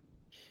see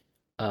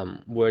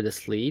where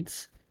this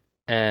leads.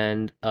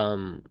 And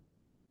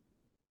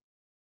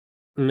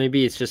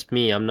maybe it's just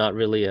me. I'm not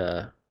really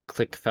a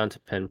click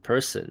fountain pen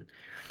person,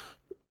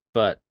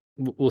 but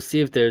we'll see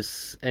if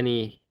there's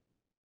any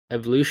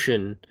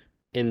evolution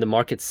in the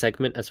market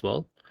segment as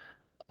well,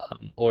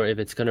 or if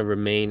it's going to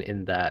remain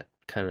in that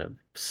kind of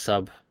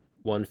sub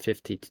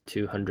 150 to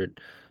 200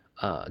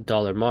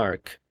 dollar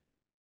mark.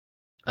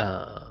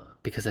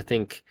 Because I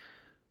think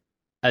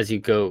as you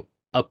go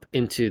up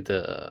into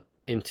the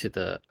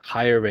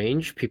higher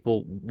range,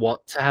 people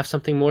want to have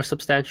something more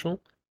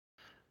substantial.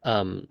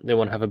 They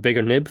want to have a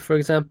bigger nib, for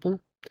example.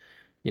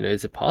 You know,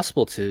 is it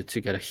possible to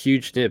get a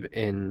huge nib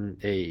in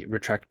a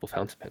retractable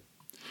fountain pen?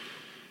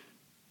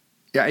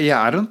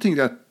 Yeah. I don't think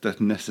that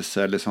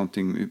necessarily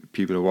something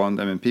people want.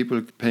 I mean, people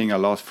are paying a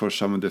lot for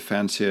some of the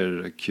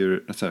fancier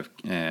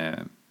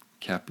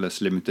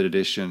capless limited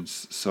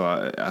editions.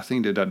 So I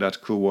think that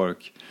could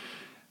work.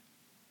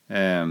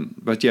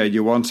 But yeah,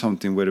 you want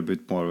something with a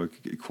bit more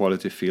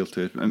quality feel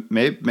to it.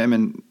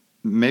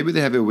 Maybe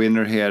they have a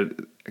winner here.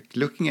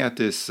 Looking at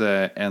this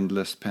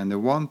endless pen,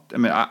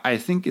 I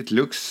think it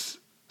looks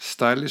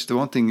stylish. The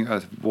one thing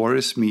that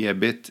worries me a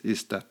bit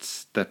is that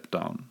step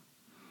down.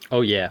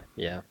 Oh yeah,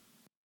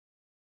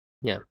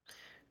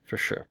 for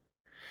sure.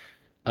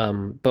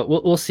 But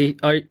we'll see.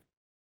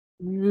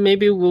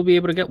 Maybe we'll be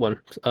able to get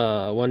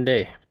one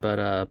day,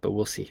 but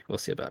we'll see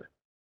about it.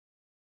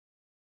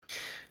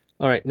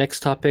 All right, next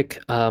topic.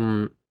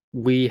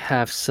 We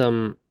have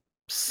some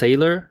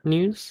Sailor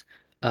news.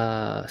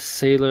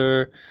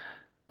 Sailor,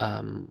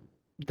 um,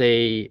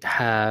 they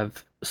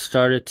have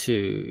started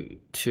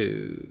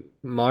to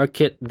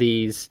market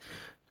these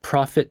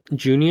Prophet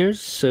Juniors.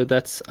 So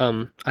that's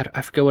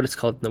I forget what it's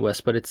called in the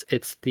West, but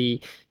it's the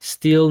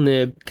steel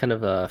nib, kind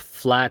of a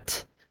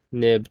flat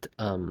nibbed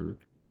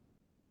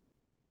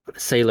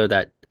Sailor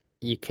that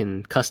you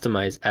can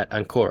customize at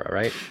Ancora,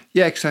 right?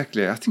 Yeah,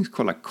 exactly. I think it's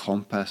called like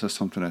Compass or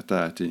something like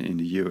that in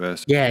the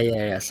US.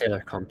 Yeah.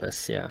 Sailor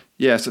Compass, yeah.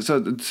 Yeah, so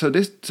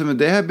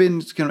they have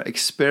been kind of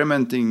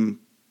experimenting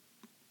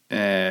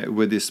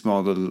with this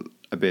model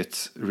a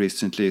bit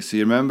recently. So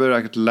you remember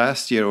like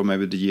last year or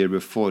maybe the year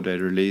before they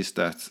released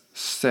that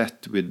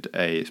set with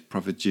a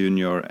Prophet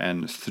Junior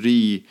and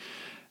three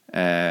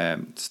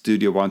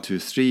Studio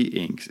 123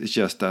 inks. It's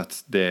just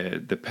that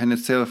the pen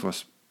itself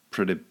was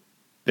pretty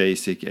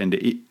basic and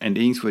the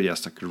inks were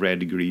just like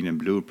red, green, and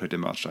blue pretty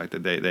much. Right,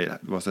 they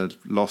was a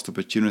lost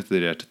opportunity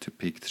there to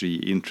pick three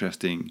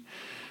interesting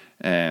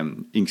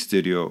Ink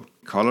Studio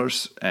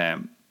colors.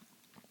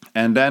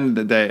 And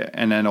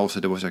then also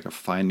there was like a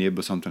fine nib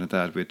or something like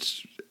that,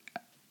 which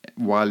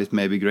while it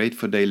may be great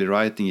for daily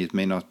writing, it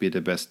may not be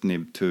the best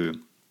nib to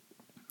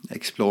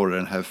explore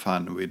and have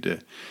fun with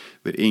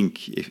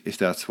ink if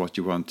that's what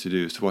you want to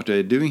do. So what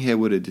they're doing here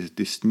with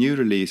this new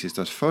release is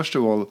that first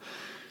of all,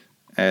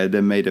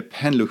 they made the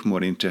pen look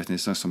more interesting.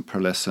 It's not some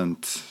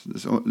pearlescent.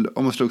 It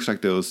almost looks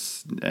like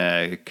those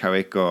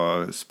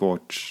Kaweco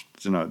Sport,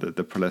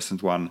 the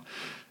pearlescent one.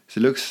 So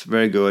it looks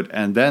very good.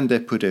 And then they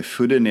put a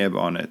footy nib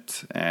on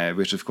it,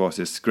 which of course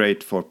is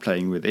great for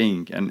playing with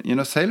ink. And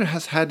Sailor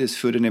has had this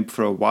footy nib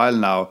for a while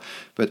now,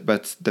 but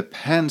the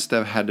pens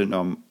they've had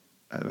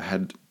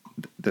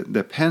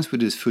the pens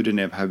with this footy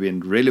nib have been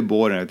really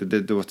boring.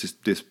 There was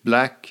this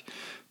black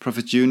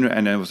Prophet Junior,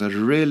 and then it was a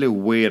really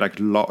weird, like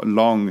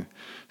long,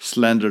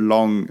 slender,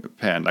 long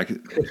pen. Like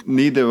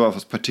neither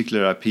was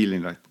particularly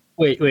appealing. Like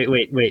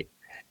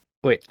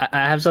Wait.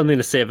 I have something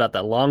to say about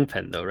that long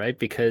pen though, right?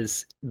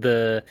 Because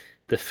the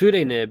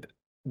Fude nib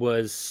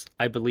was,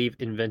 I believe,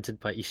 invented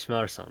by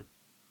Ishmael-san.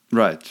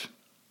 right.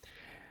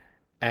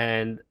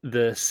 And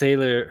the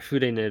Sailor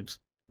Fude nibs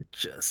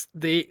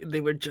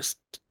they were just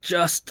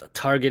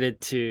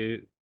targeted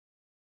to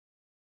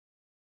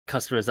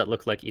customers that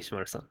look like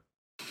Ishmael-san.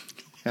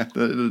 Yeah,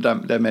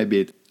 that may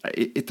be it.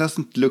 It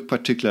doesn't look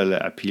particularly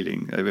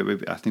appealing.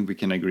 I think we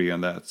can agree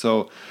on that.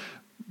 So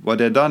what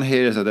they've done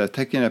here is that they're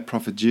taking a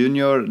Prophet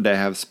Junior, they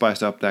have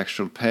spiced up the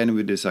actual pen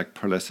with this like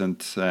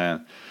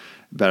pearlescent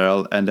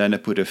barrel, and then they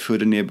put a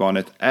footy nib on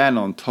it, and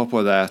on top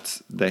of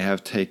that they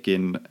have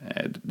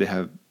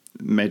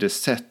made a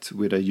set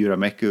with a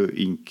Urameku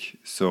ink,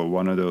 so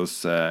one of those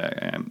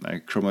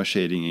chroma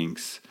shading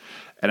inks,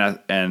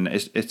 and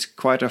it's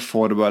quite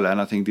affordable, and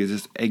I think this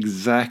is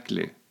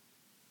exactly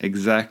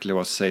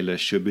what Sailor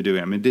should be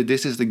doing. I mean,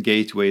 this is the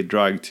gateway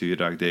drug to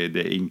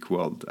the ink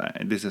world.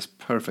 This is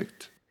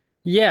perfect.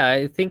 Yeah,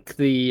 I think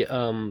the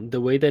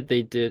way that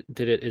they did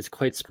it is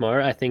quite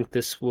smart. I think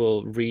this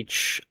will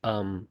reach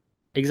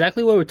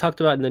exactly what we talked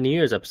about in the New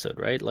Year's episode,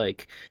 right?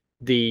 Like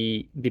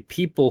the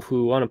people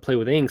who want to play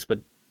with inks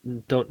but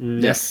don't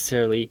Yeah.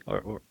 necessarily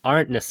or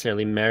aren't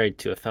necessarily married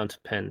to a fountain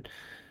pen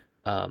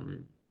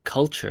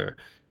culture.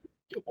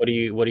 What do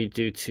you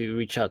do to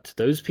reach out to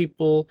those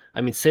people?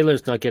 I mean,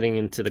 Sailor's not getting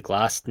into the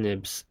glass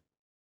nibs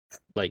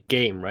like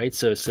game, right?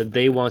 So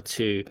they want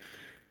to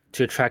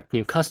to attract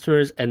new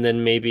customers and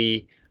then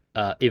maybe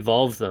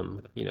evolve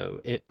them,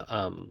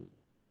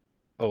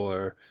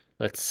 or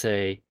let's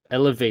say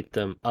elevate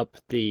them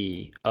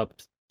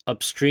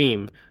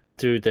upstream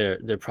through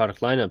their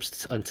product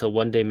lineups until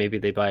one day maybe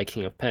they buy a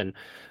King of Pen.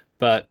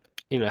 But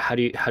how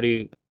do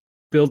you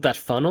build that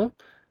funnel?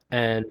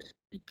 And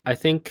I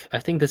think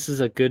this is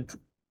a good,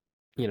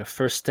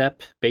 first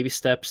step, baby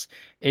steps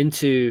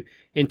into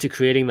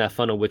creating that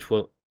funnel, which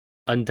will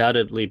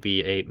undoubtedly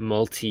be a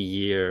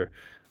multi-year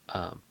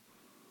um,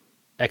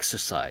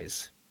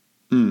 exercise.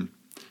 Mm.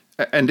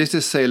 And this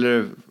is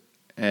Sailor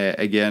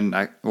again.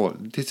 Well,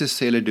 this is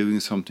Sailor doing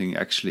something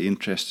actually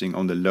interesting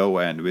on the low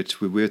end, which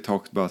we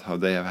talked about how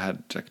they have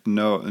had like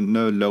no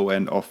low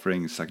end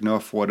offerings, like no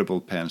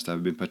affordable pens that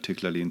have been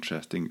particularly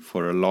interesting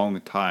for a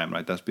long time.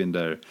 Right, that's been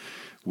their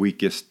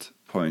weakest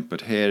point.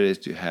 But here is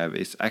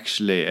it's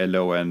actually a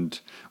low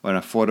end or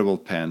an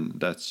affordable pen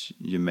that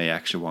you may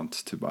actually want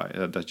to buy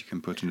that you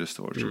can put in the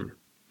store. Mm.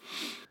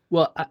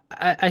 Well,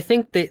 I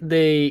think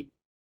they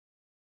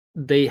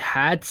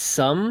had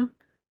some,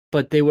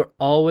 but they were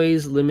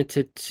always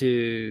limited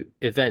to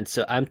events.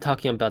 So I'm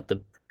talking about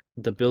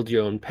the build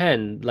your own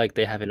pen like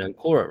they have in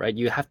Ancora, right?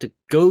 You have to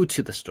go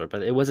to the store,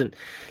 but it wasn't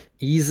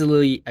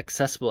easily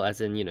accessible as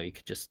in, you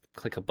could just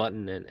click a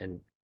button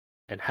and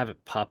have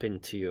it pop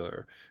into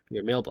your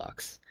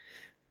mailbox.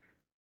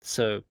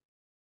 So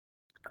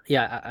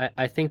yeah,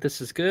 I think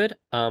this is good.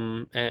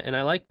 And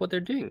I like what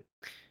they're doing.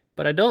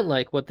 But I don't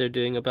like what they're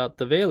doing about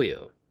the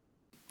Valio.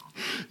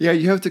 Yeah,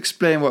 you have to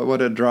explain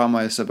what a drama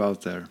is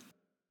about there.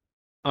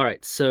 All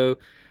right, so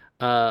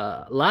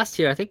last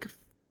year, I think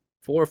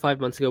 4 or 5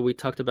 months ago, we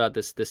talked about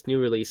this new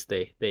release.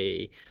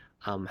 They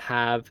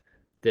have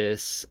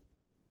this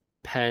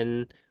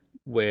pen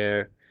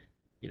where,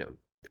 you know,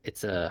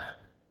 it's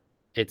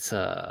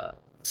a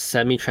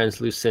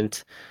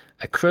semi-translucent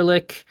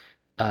acrylic,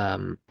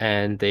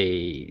 and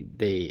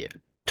they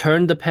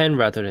turned the pen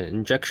rather than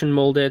injection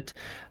mold it.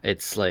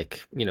 It's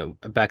like,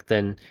 back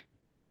then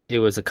it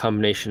was a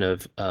combination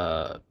of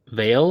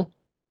Veil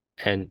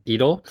and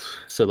Edo,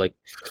 so like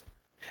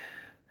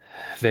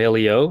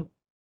Veilio.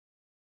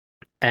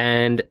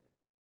 And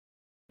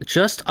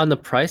just on the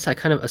price, I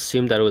kind of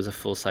assumed that it was a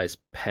full-size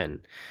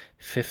pen,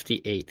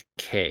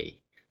 58K.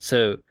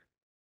 So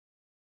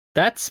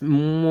that's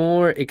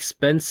more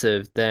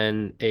expensive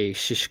than a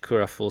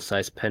Shishikura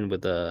full-size pen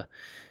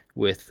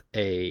with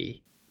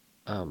a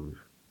um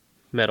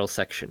metal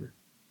section,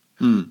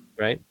 Mm.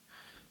 right?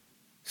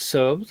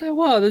 So I was like,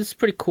 wow, this is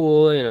pretty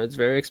cool. It's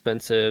very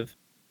expensive.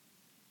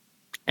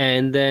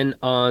 And then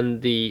on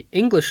the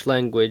English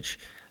language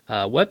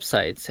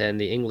websites and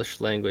the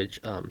English language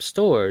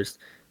stores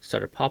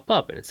started to pop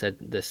up, and it said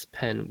this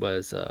pen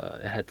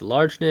it had the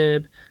large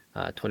nib,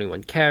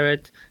 21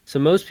 karat. So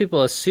most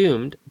people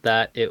assumed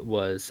that it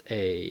was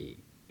a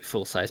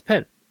full-size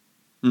pen.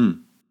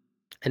 Mm.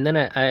 And then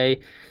I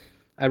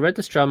read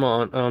this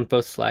drama on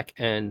both Slack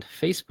and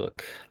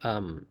Facebook,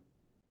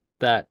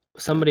 that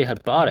somebody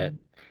had bought it,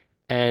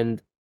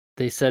 and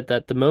they said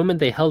that the moment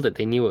they held it,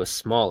 they knew it was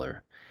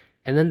smaller.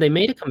 And then they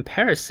made a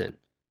comparison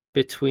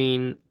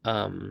between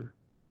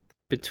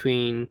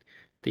between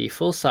the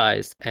full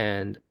size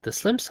and the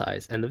slim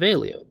size and the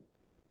Valio.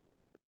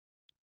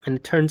 And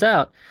it turns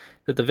out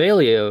that the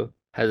Valio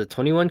has a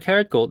 21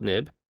 karat gold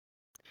nib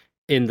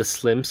in the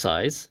slim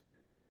size,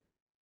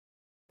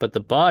 but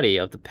the body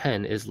of the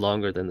pen is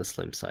longer than the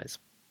slim size.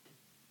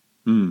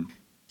 Mm.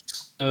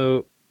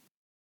 So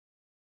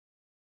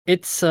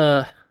it's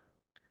uh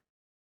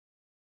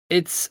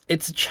it's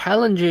a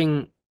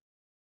challenging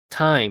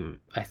time,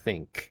 I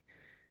think,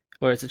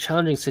 or it's a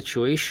challenging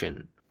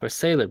situation for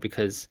Sailor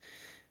because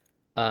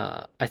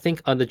I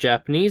think on the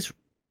Japanese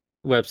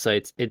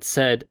websites it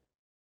said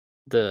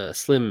the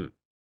slim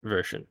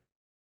version,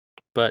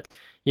 but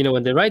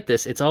when they write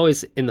this, it's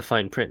always in the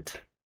fine print.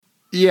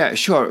 Yeah,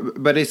 sure,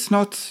 but it's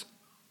not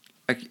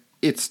like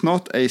it's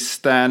not a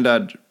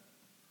standard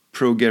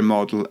Pro Gear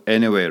model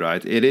anyway,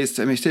 right? It is.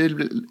 I mean,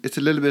 it's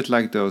a little bit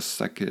like those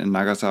like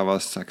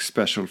Nagasawa's like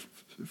special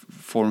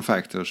form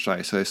factors,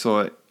 right?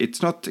 So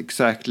it's not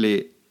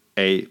exactly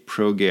a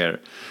Pro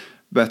Gear,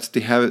 but they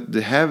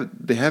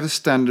have a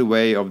standard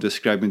way of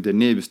describing the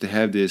nibs. They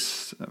have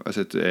this, was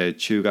it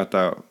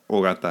Chugata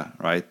Ogata,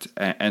 right?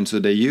 And so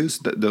they use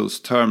those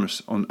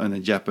terms on a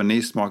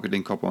Japanese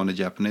marketing copy on the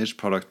Japanese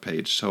product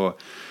page. So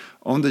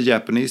on the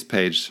Japanese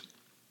page,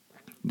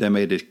 they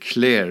made it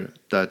clear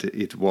that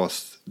it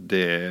was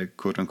the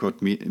quote unquote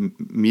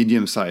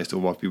medium size, or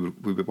what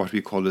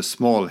we call the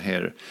small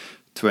here,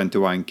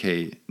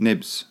 21K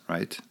nibs,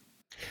 right?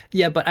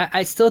 Yeah, but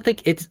I still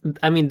think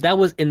I mean, that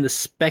was in the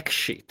spec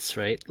sheets,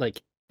 right?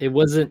 Like it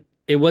wasn't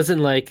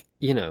like,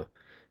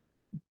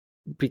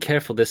 be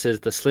careful, this is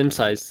the slim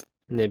size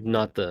nib,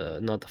 not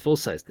the full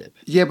size nib.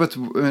 Yeah, but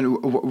I mean,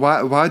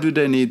 why do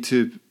they need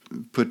to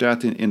put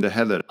that in the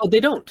header? Oh, they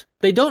don't.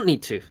 They don't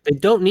need to. They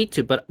don't need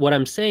to. But what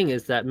I'm saying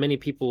is that many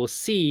people will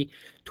see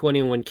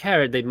 21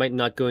 karat, they might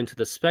not go into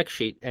the spec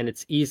sheet, and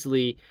it's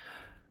easily,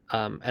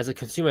 as a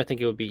consumer, I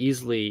think it would be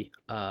easily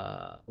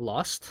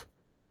lost.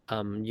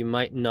 you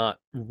might not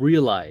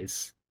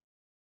realize.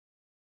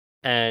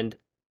 And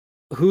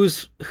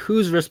whose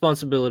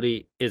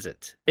responsibility is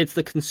it? It's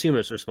the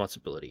consumer's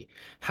responsibility.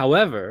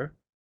 However,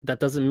 that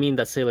doesn't mean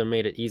that Sailor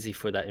made it easy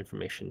for that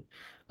information,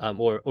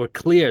 or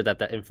clear that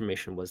that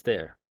information was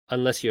there,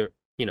 unless you're,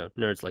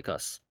 nerds like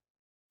us.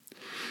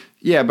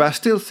 Yeah, but I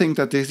still think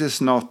that this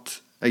is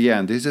not,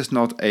 again, this is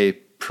not a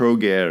Pro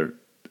Gear,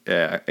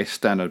 a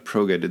standard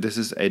Pro Gear. This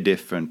is a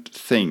different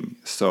thing.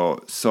 So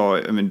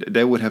I mean,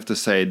 they would have to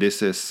say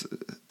this is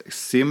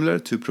similar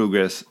to Pro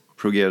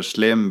Gear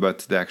Slim, but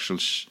the actual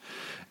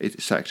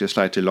it's actually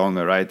slightly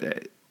longer,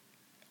 right?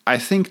 I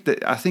think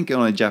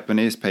on a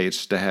Japanese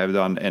page they have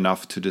done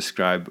enough to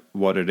describe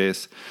what it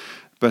is.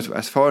 But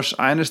as far as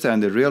I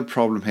understand, the real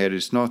problem here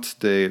is not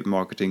the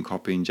marketing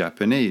copy in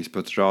Japanese,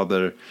 but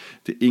rather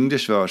the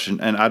English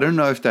version. And I don't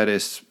know if that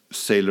is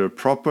Sailor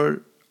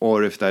proper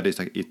or if that is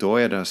like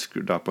Itoya that has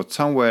screwed up. But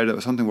somewhere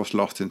something was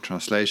lost in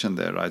translation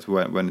there, right?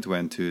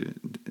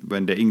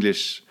 When the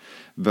English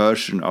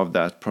version of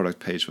that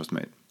product page was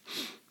made.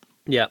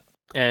 Yeah,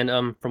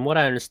 and from what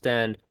I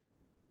understand,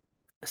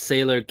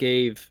 Sailor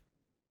gave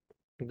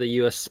the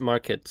U.S.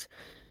 market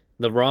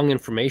the wrong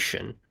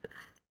information,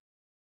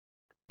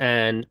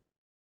 and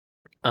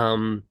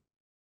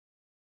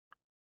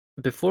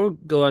before we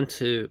go on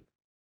to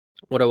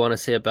what I want to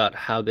say about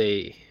how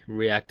they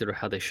reacted or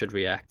how they should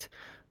react,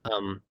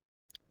 um,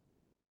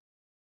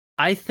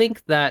 I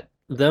think that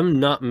them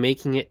not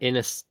making it in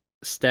a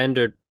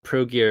standard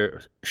Pro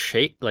Gear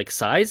shape, like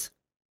size,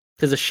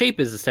 because the shape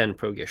is the standard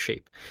Pro Gear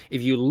shape.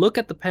 If you look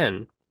at the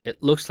pen,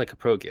 it looks like a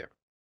Pro Gear,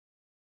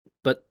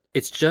 but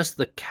it's just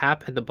the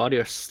cap and the body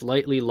are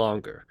slightly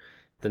longer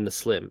than the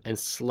Slim and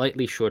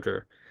slightly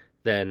shorter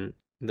than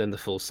the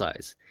full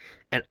size.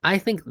 And I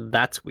think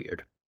that's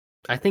weird.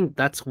 I think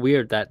that's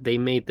weird that they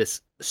made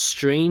this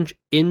strange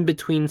in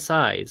between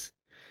size,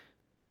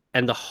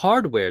 and the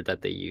hardware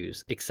that they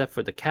use, except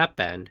for the cap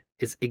band,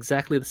 is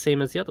exactly the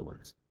same as the other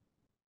ones.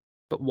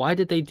 But why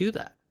did they do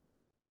that?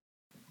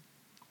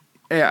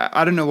 Yeah,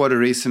 I don't know what the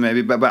reason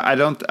maybe, but I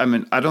don't. I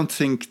mean, I don't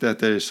think that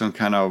there is some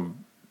kind of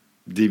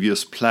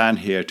devious plan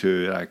here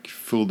to like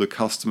fool the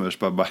customers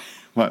by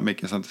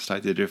making something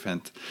slightly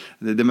different.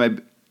 They may.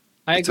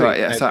 I So agree.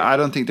 yeah, I so agree. I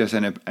don't think there's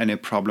any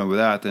problem with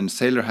that. And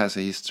Sailor has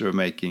a history of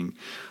making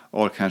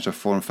all kinds of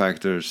form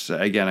factors.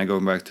 Again, I go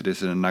back to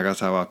this in a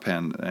Nagasawa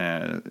pen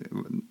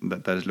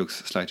that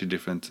looks slightly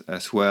different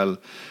as well,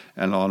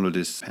 and all of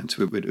these pens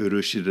with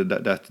urushi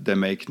that they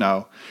make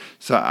now.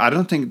 So I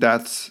don't think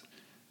that's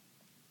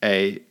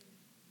a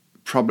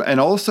problem. And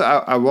also,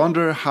 I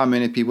wonder how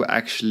many people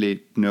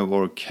actually know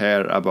or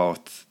care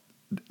about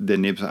the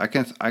nibs. I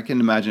can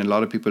imagine a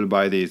lot of people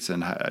buy these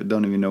and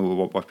don't even know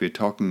what we're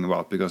talking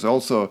about, because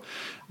also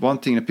one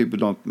thing that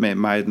people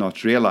might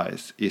not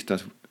realize is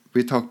that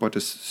we talk about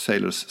the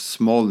Sailor's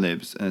small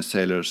nibs and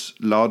Sailor's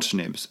large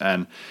nibs,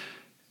 and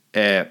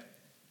uh,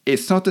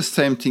 it's not the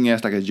same thing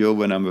as like a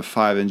Jova number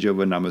 5 and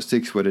Jova number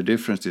 6, where the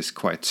difference is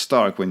quite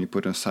stark when you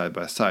put them side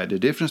by side. The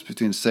difference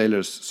between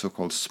Sailor's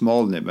so-called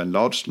small nib and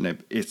large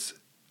nib is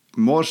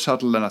more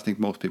subtle than I think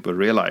most people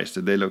realize.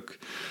 That they look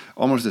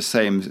almost the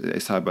same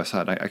side by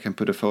side. I can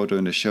put a photo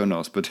in the show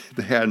notes, but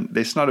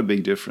there's not a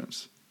big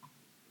difference.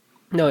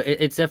 No,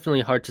 it's definitely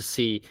hard to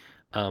see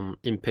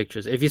in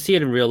pictures. If you see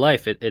it in real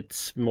life,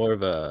 it's more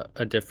of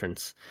a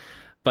difference.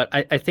 But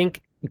I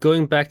think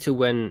going back to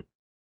when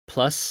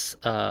Plus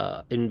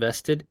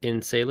invested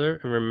in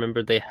Sailor, and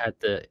remember they had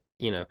the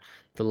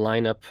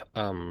lineup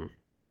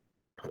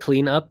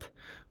cleanup.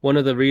 One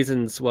of the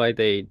reasons why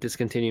they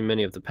discontinued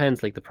many of the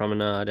pens, like the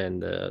Promenade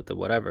and the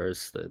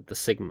whatevers, the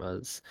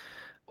Sigmas,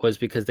 was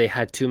because they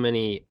had too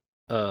many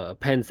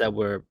pens that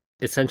were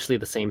essentially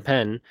the same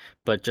pen,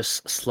 but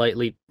just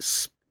slightly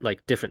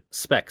like different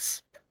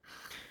specs.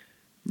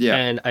 Yeah.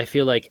 And I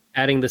feel like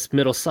adding this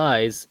middle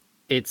size,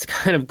 it's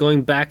kind of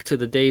going back to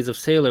the days of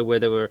Sailor where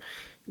they were,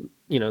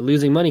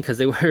 losing money because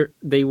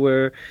they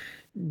were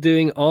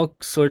doing all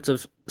sorts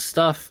of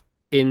stuff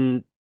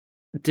in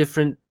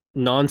different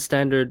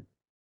non-standard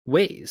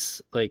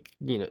ways. Like,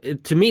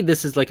 to me,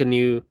 this is like a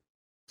new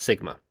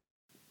Sigma.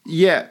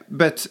 Yeah,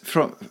 but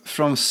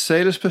from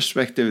Sailor's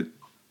perspective,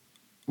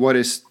 what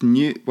is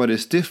new, what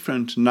is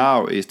different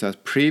now is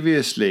that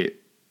previously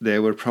they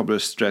were probably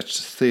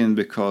stretched thin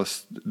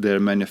because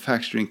their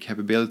manufacturing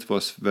capability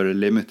was very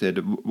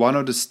limited. One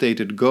of the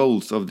stated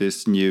goals of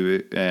this new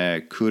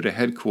Kure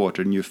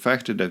headquarter, new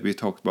factory that we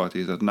talked about,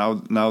 is that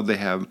now they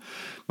have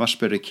much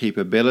better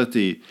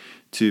capability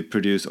to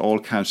produce all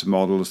kinds of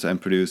models and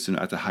produce them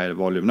at a higher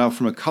volume. Now,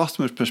 from a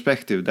customer's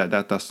perspective,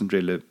 that doesn't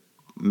really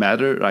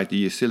matter, right?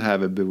 You still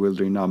have a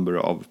bewildering number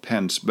of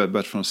pens,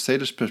 but from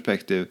Sailor's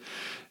perspective,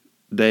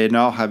 they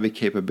now have the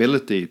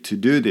capability to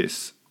do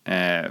this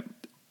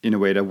in a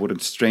way that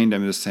wouldn't strain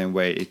them in the same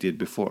way it did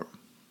before.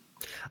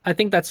 I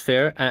think that's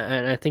fair,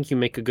 and I think you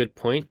make a good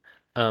point.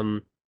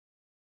 Um,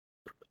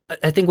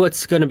 I think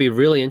what's going to be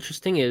really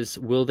interesting is,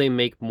 will they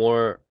make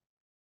more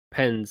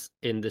pens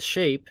in this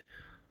shape,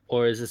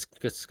 or is this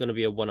just going to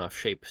be a one-off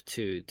shape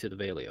to the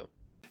Valio?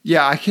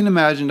 Yeah, I can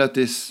imagine that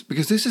this,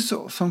 because this is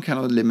some kind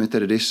of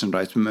limited edition,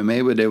 right?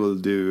 Maybe they will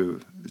do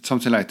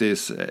something like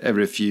this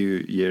every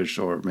few years,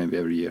 or maybe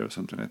every year or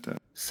something like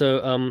that.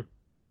 So,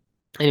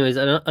 anyways,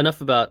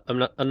 enough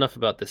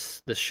about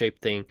this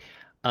shape thing.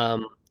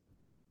 Um,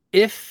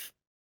 if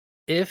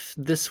if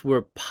this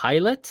were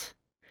Pilot,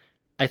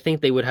 I think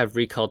they would have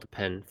recalled the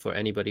pen for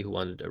anybody who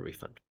wanted a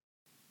refund.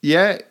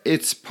 Yeah,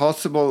 it's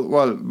possible.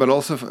 Well, but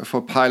also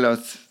for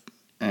pilots,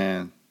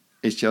 and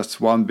it's just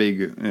one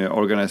big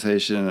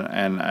organization,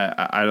 and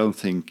I don't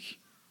think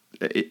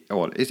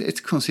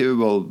it's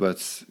conceivable,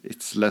 but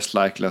it's less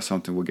likely that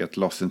something will get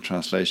lost in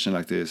translation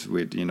like this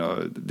with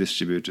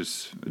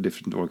distributors,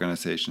 different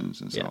organizations,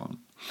 and so Yeah.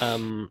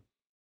 on.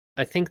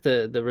 I think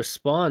the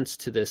response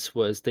to this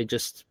was they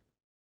just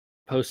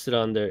posted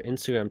on their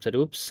Instagram, said,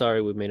 "Oops,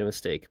 sorry, we made a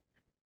mistake."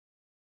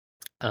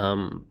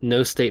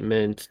 No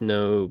statement,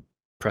 no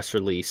press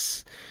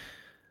release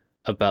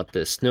about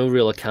this, no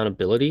real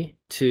accountability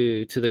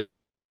to the.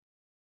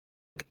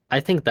 I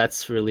think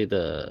that's really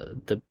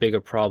the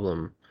bigger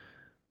problem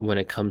when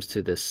it comes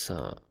to this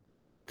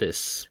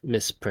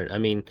misprint. I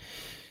mean,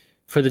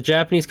 for the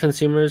Japanese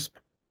consumers,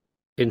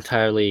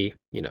 entirely,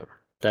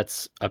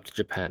 that's up to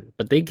Japan.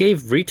 But they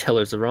gave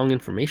retailers the wrong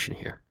information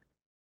here,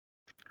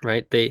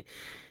 right?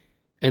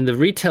 And the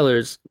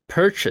retailers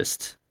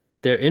purchased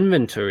their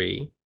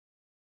inventory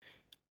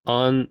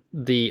on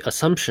the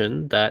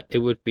assumption that it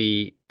would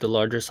be the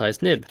larger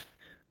size nib.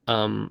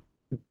 Um,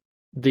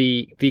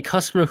 the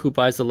customer who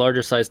buys the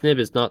larger size nib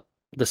is not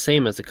the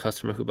same as the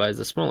customer who buys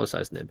the smaller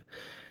size nib.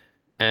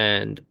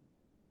 And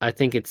I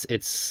think it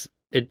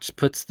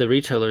puts the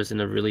retailers in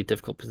a really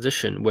difficult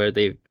position where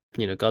they've,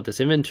 got this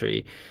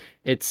inventory.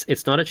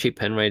 It's not a cheap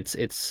pen, right?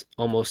 It's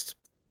almost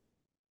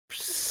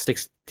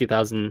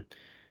 60,000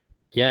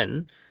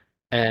 yen.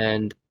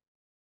 And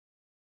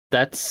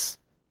that's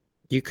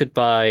you could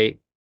buy,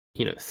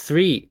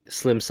 three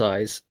slim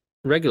size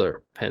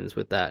regular pens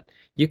with that.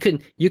 You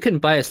can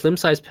buy a slim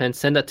size pen,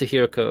 send that to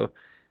Hiroko,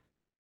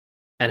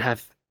 and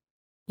have,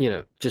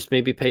 just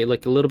maybe pay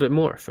like a little bit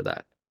more for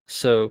that.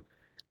 So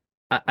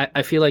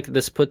I feel like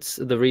this puts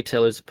the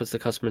retailers, puts the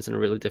customers in a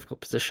really difficult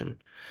position.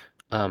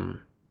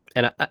 Um,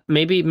 and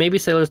maybe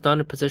Sailor's not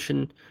in a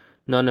position,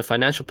 not in a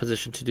financial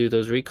position to do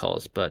those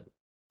recalls, but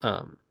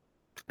um,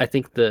 I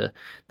think the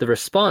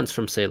response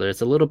from Sailor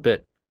is a little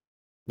bit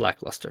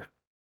lackluster.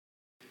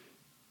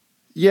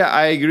 Yeah,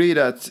 I agree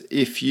that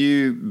if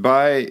you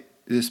buy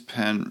this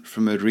pen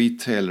from a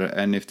retailer,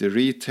 and if the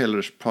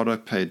retailer's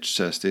product page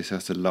says this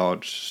has a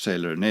large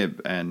sailor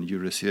nib, and you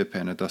receive a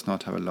pen that does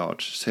not have a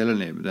large sailor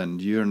nib, then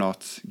you're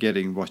not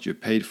getting what you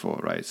paid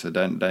for, right? So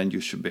then you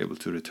should be able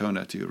to return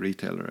it to your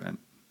retailer, and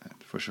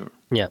for sure.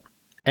 Yeah,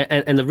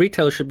 and the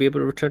retailer should be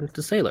able to return it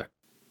to Sailor.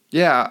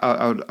 Yeah,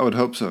 I would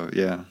hope so.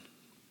 Yeah.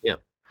 Yeah,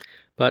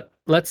 but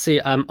let's see.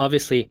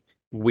 Obviously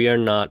we are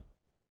not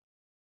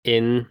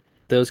in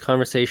those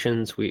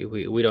conversations.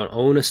 We don't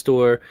own a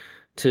store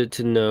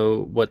to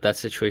know what that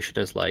situation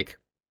is like.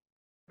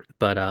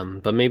 But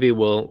maybe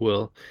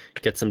we'll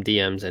get some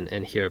DMs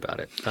and hear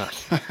about it.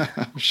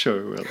 I'm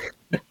sure we will.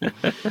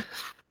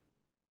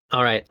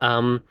 All right.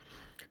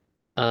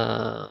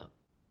 Uh,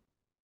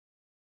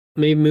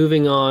 Maybe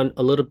moving on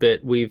a little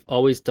bit, we've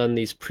always done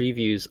these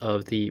previews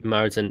of the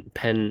Marzan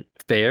Pen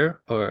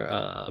Fair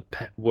or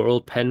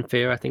World Pen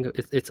Fair, I think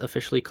it's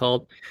officially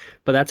called.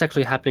 But that's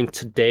actually happening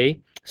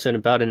today. So in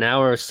about an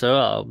hour or so,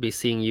 I'll be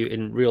seeing you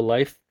in real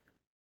life.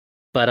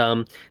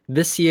 But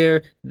this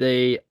year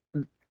they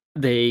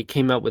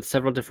came out with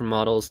several different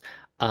models.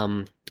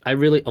 I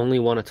really only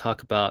want to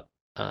talk about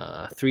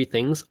three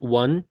things.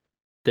 One,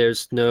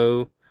 there's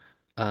no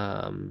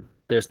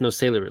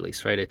Sailor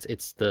release, right?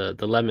 It's the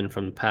lemon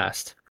from the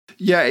past.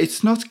 Yeah,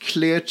 it's not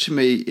clear to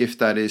me if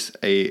that is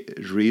a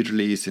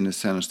re-release in the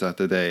sense that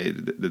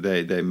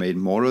they made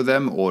more of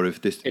them, or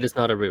if this It is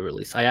not a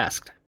re-release. I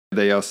asked.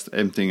 they just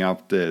emptying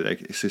out the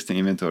existing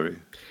inventory.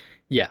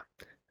 Yeah.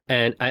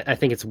 And I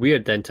think it's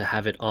weird then to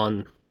have it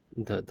on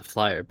the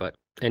flyer, but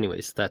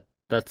anyways,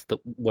 that's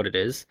what it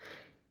is.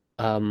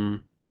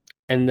 And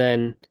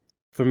then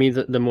for me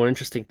the more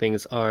interesting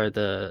things are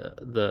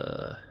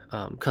the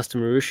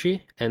custom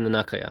urushi and the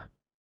nakaya.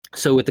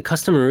 So with the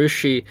custom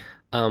urushi,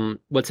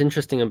 what's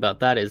interesting about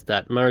that is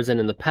that Maruzen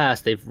in the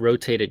past they've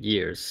rotated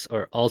years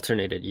or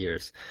alternated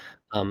years.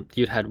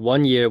 You'd had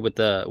 1 year with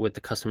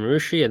the custom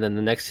urushi, and then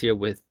the next year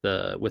with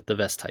the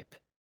vest type.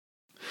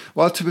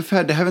 Well, to be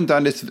fair, they haven't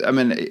done this. I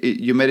mean,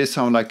 you made it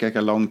sound like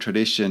a long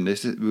tradition.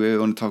 We're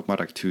only talking about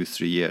like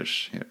 2-3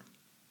 years here,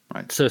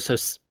 right?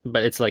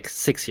 But it's like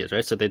 6 years,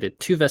 right? So they did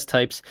two vest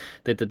types.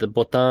 They did the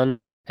botan,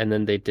 and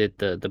then they did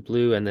the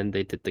blue, and then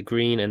they did the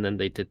green, and then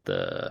they did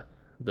the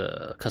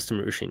custom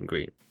urushi in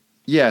green.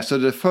 Yeah. So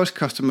the first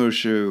customer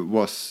issue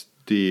was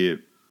the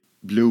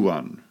blue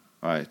one,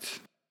 right?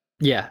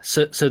 Yeah,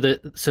 so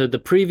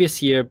the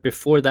previous year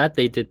before that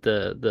they did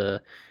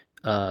the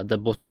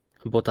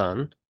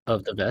botan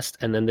of the vest,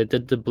 and then they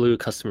did the blue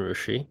custom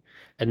urushi,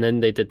 and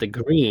then they did the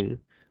green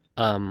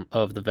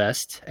of the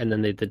vest, and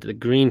then they did the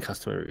green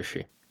custom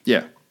urushi.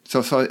 Yeah.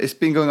 So it's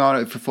been going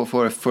on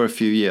for a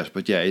few years,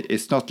 but yeah,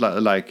 it's not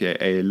like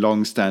a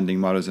long-standing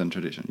Maruzen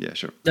tradition. Yeah,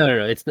 sure.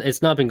 No.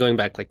 It's not been going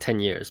back like 10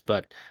 years,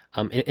 but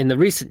in the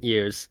recent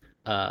years,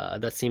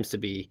 that seems to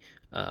be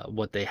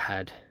what they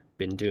had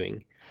been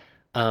doing.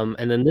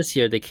 And then this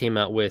year they came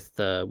out with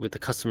the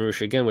custom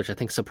Rushi again, which I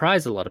think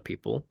surprised a lot of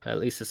people. At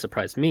least it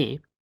surprised me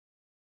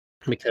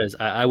because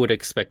I would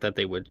expect that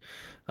they would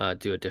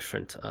do a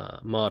different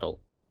model.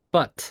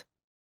 But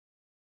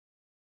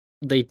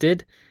they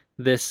did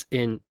this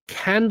in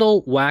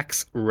candle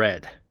wax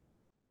red.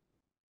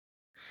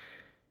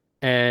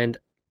 And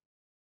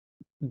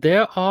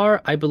there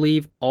are, I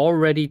believe,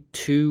 already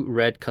two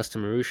red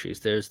custom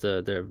Marushis. There's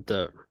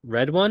the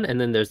red one, and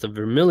then there's the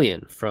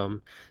vermilion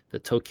from the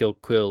Tokyo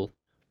Quill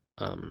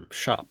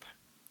shop.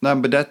 No,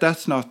 but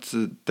that's not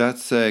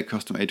that's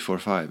custom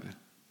 845.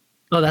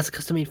 Oh, that's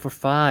custom made for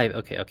five.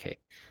 Okay.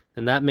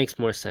 Then that makes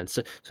more sense.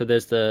 So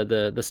there's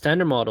the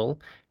standard model,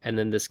 and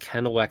then this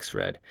candle wax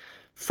red.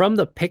 From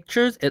the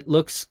pictures, it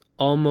looks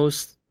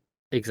almost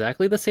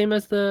exactly the same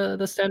as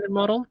the standard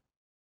model,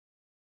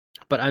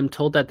 but I'm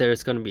told that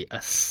there's going to be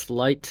a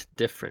slight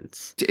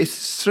difference. It's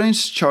a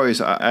strange choice.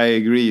 I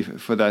agree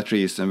for that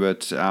reason,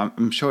 but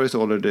I'm sure it's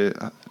already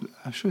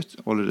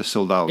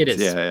sold out. It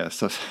is. Yeah.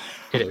 So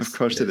It of is.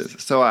 course it is.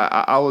 So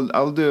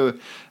I'll do.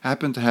 I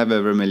happen to have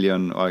a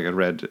vermilion or like a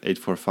red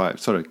 845.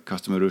 Sorry,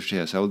 custom Rushi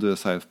here. So I'll do a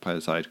side by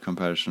side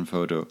comparison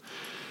photo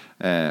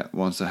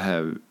once I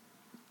have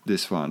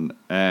this one.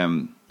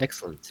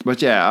 Excellent.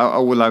 But yeah, I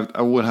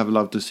would have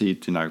loved to see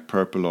it in like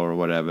purple or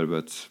whatever,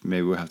 but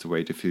maybe we'll have to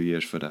wait a few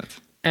years for that.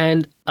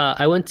 And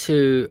I went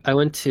to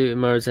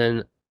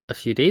Maruzen a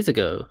few days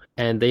ago,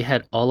 and they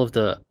had all of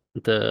the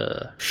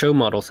show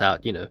models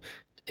out,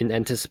 in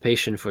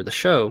anticipation for the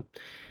show,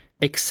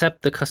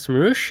 except the custom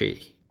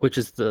Rushi, which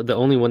is the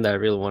only one that I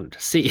really wanted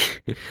to see.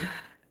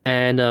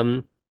 And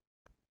and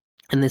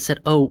they said,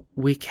 "Oh,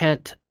 we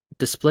can't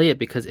display it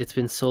because it's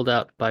been sold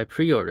out by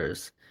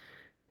pre-orders."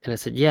 And I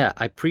said, "Yeah,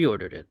 I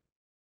pre-ordered it.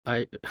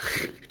 I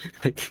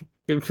like,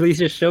 please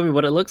just show me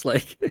what it looks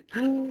like."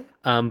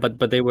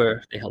 But they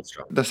held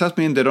strong. Does that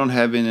mean they don't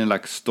have any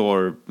like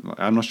store?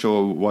 I'm not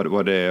sure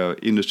what a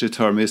industry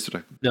term is.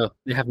 Like, No,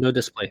 they have no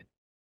display.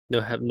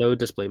 No, have no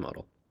display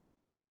model.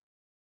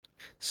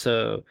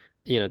 So,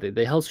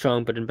 they held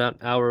strong, but in about an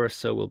hour or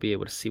so, we'll be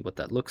able to see what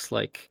that looks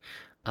like.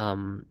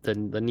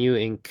 The new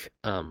ink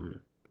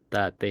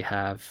that they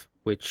have,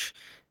 which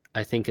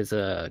I think is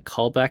a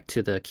callback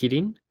to the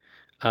Kirin,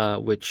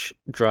 which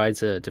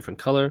dries a different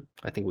color.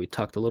 I think we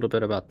talked a little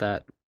bit about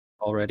that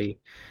already.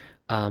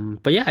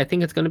 But yeah, I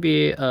think it's going to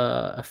be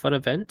a fun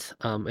event.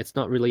 It's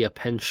not really a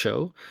pen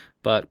show,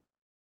 but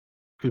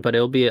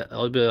it'll be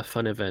a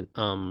fun event.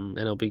 And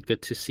it'll be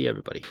good to see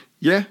everybody.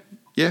 yeah,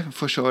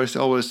 for sure. It's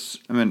always.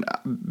 I mean,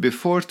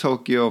 before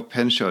Tokyo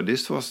Pen Show,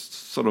 this was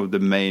sort of the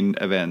main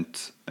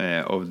event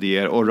of the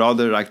year, or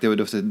rather, like there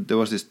was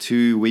this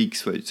 2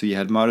 weeks where so you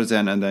had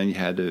Maruzen and then you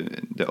had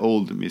the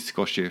old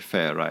Mitsukosho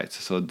Fair, right?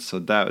 So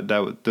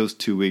those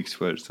 2 weeks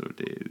were sort of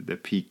the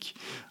peak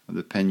of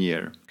the pen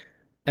year.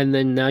 And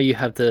then now you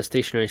have the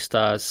Stationary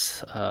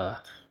Stars,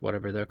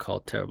 whatever they're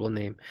called, terrible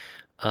name,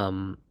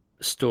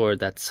 store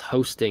that's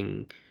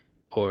hosting,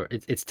 or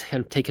it's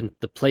kind of taken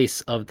the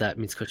place of that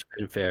Mitsukoshi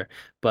Pen Fair,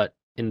 but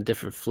in a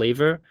different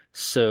flavor.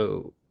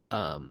 So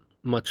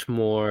much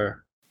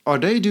more. Are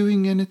they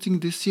doing anything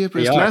this year?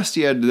 They Because are. last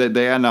year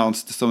they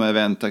announced some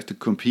event like to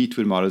compete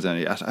with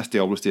Maruzen as they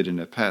always did in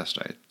the past,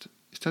 right?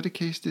 Is that the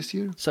case this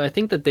year? So I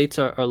think the dates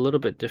are a little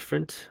bit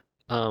different.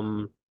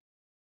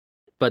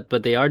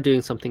 But they are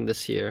doing something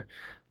this year.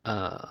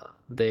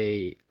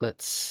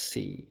 Let's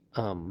see.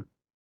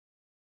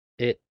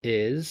 It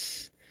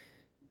is.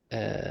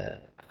 Uh,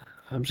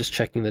 I'm just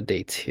checking the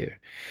dates here.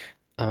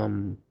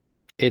 Um,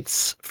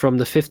 it's from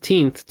the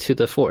 15th to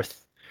the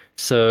 4th.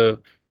 So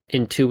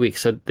in 2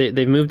 weeks. So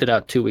they've moved it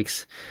out 2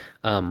 weeks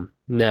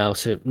now,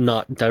 so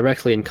not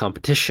directly in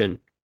competition.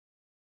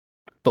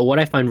 But what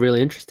I find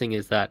really interesting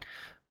is that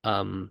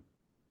um,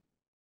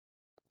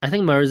 I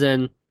think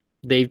Maruzen,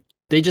 they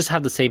just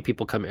have the same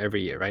people come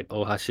every year, right?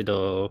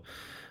 Ohashido,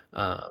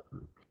 uh,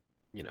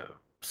 you know,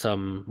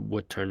 some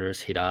wood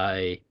turners,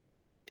 Hirai,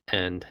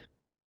 and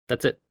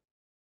that's it.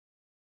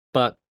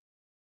 But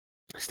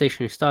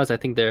Stationary Stars, I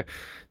think they're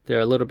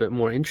a little bit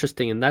more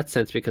interesting in that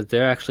sense because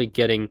they're actually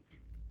getting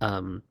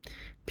um,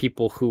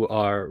 people who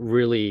are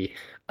really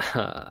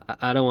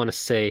I don't want to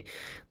say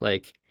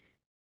like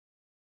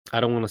I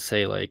don't want to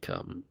say like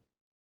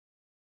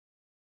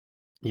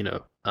you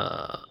know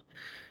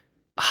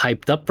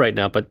hyped up right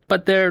now, but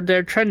they're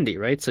trendy,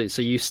 right?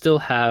 So you still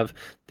have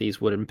these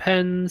wooden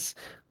pens,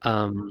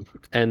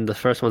 and the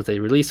first ones they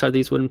release are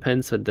these wooden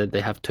pens. So that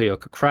they have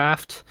Toyoka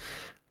Craft,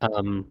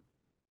 um,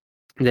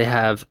 they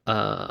have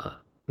uh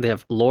they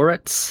have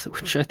Loretts,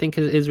 which I think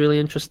is really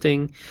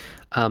interesting.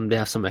 They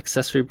have some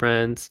accessory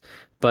brands,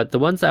 but the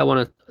ones that I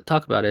want to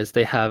talk about is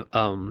they have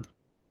Ken,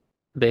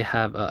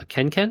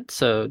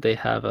 so they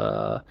have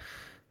the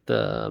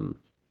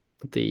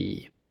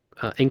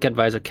Ink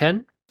Advisor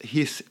Ken.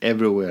 he's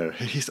everywhere.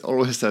 He's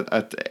always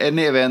at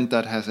any event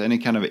that has any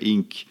kind of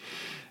ink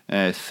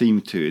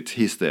theme to it.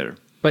 He's there.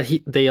 But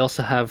they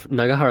also have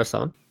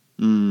Nagahara-san,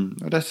 Oh,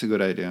 that's a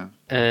good idea.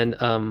 and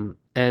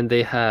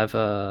they have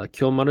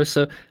Kyomaru,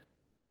 so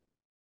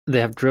they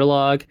have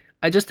Drillog.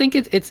 I just think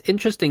it's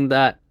interesting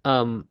that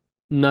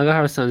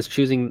Nagahara-san's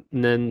choosing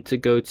then to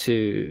go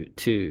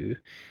to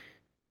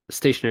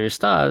Stationary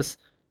Stars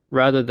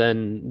rather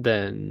than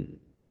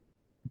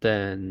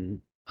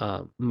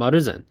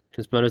Maruzen,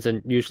 because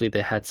Maruzen usually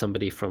they had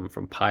somebody from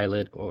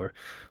Pilot or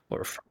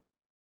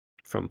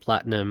from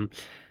Platinum,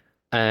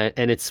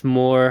 and it's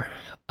more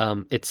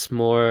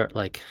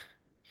like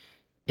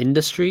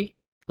industry,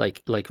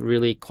 like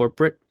really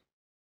corporate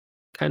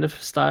kind of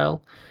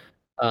style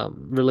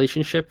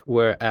relationship,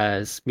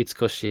 whereas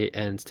Mitsukoshi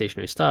and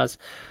Stationary Stars,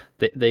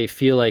 they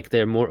feel like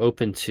they're more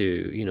open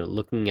to,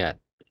 looking at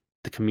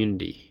the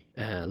community,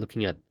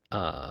 looking at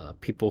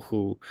people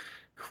who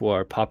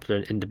are popular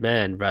and in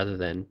demand rather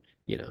than,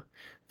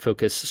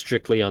 focus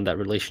strictly on that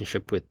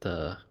relationship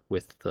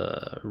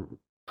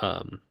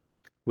um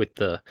with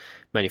the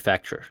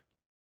manufacturer.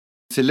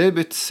 It's a little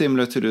bit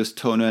similar to those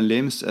Tono and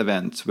Limbs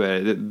events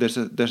where there's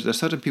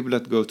certain people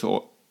that go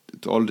to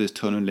all these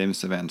Tono and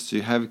Limbs events.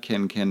 You have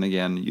Ken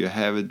again, you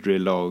have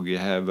Drillog, you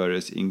have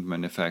various ink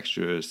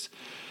manufacturers.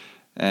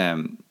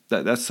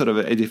 That's sort of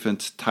a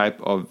different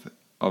type of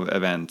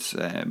events,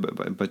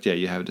 but yeah,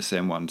 you have the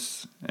same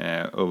ones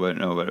over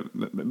and over.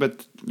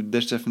 But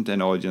there's definitely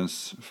an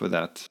audience for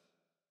that.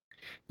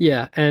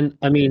 Yeah, and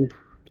I mean,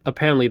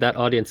 apparently that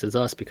audience is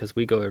us because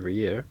we go every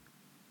year.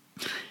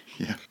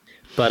 Yeah.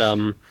 But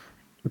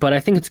but I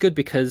think it's good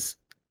because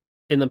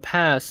in the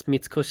past,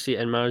 Mitsukoshi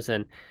and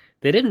Maruzen,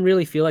 they didn't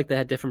really feel like they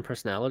had different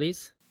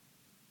personalities.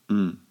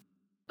 You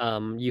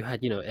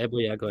had,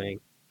 Eboya going.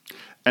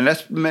 And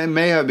that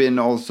may have been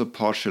also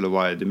partially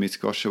why the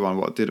Mitsukoshi one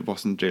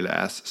wasn't really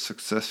as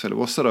successful. It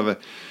was sort of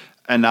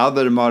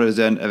another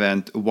Maruzen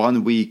event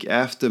 1 week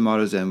after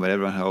Maruzen where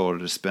everyone had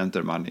already spent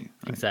their money.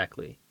 Right?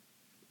 Exactly.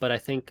 But I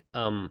think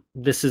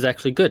this is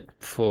actually good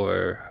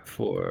for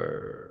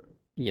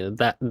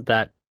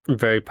that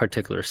very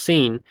particular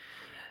scene.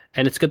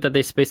 And it's good that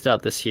they spaced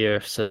out this year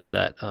so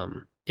that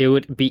it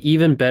would be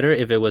even better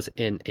if it was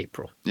in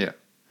April. Yeah.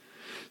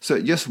 So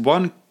just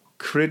one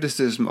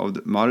criticism of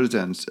the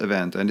Maruzen's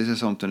event, and this is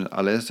something that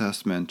Alessa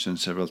has mentioned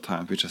several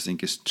times, which I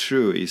think is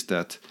true, is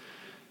that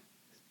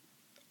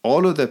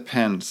all of the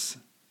pens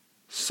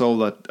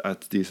sold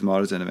at these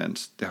Maruzen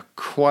events, they're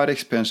quite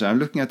expensive. I'm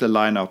looking at the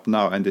lineup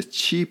now, and the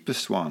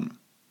cheapest one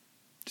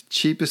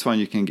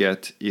you can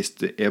get is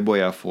the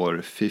Eboya for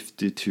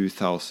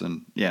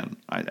 52,000 yen.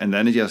 Right? And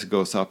then it just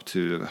goes up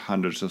to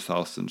hundreds of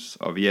thousands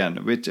of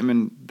yen, which, I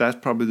mean, that's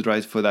probably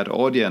right for that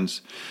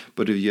audience.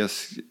 But if you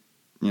just,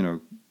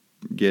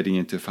 getting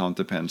into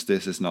fountain pens,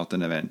 this is not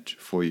an event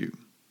for you.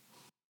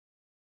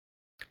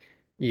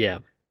 Yeah,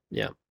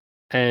 yeah.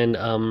 And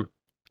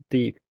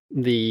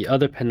the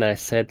other pen that I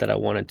said that I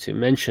wanted to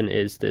mention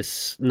is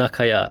this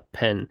Nakaya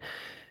pen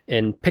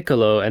in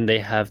Piccolo, and they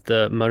have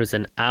the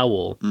Maruzen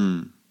Owl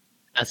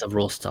as a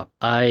roll stop.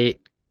 I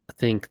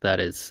think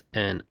that is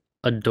an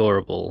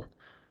adorable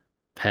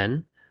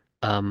pen.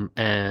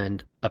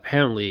 And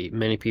apparently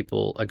many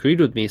people agreed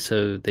with me,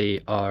 so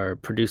they are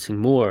producing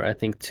more, I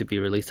think, to be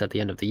released at the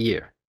end of the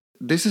year.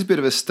 This is a bit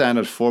of a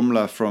standard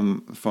formula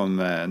from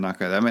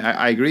Nakaya. I mean,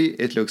 I agree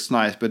it looks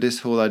nice, but this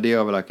whole idea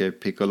of like a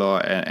piccolo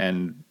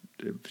and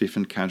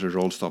different kinds of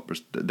roll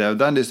stoppers, they have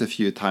done this a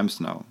few times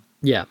now.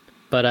 Yeah,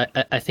 but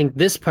I think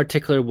this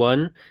particular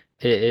one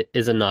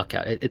is a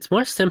knockout. It's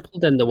more simple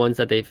than the ones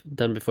that they've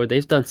done before.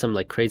 They've done some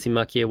like crazy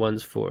Makie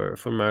ones for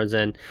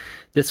Maruzen.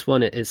 This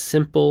one is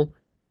simple,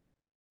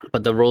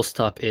 but the roll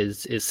stop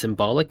is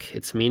symbolic.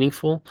 It's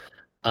meaningful.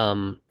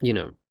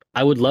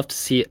 I would love to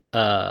see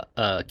a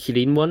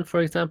Kirin one, for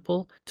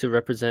example, to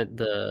represent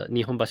the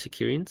Nihonbashi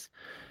Kirins.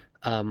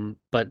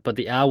 But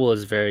the owl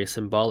is very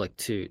symbolic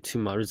to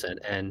Maruzen,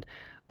 and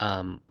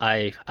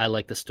I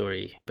like the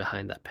story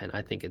behind that pen.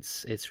 I think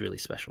it's really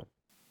special.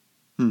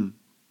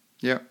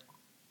 Yeah.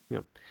 Yeah.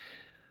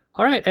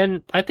 All right,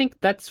 and I think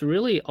that's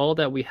really all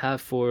that we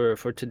have for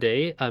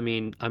today. I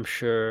mean, I'm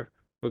sure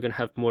we're gonna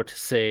have more to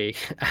say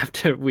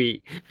after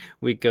we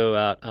go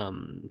out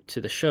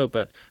to the show,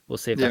 but we'll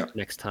save that for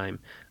next time.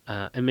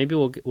 And maybe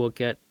we'll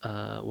get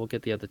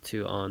the other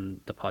two on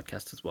the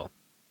podcast as well.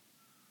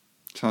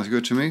 Sounds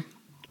good to me.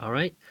 All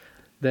right.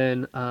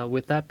 Then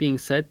with that being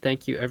said,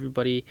 thank you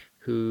everybody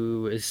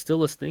who is still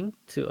listening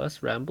to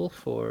us ramble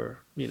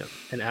for,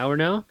 an hour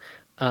now.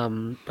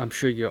 I'm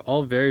sure you're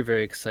all very,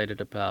 very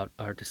excited about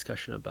our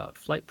discussion about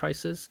flight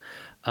prices.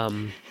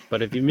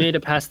 But if you made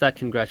it past that,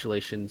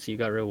 congratulations. You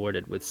got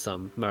rewarded with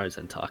some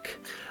Maruzen talk.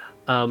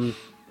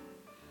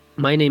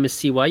 My name is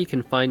CY. You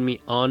can find me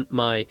on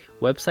my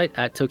website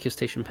at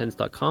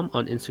tokyostationpens.com,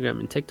 on Instagram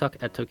and TikTok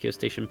at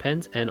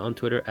tokyostationpens, and on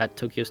Twitter at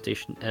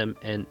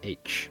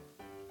tokyostationmnh.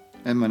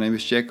 And my name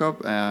is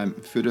Jacob. I'm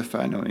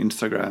Fudefan on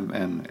Instagram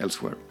and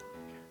elsewhere.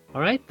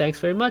 All right. Thanks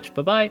very much.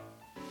 Bye-bye.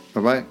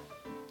 Bye-bye.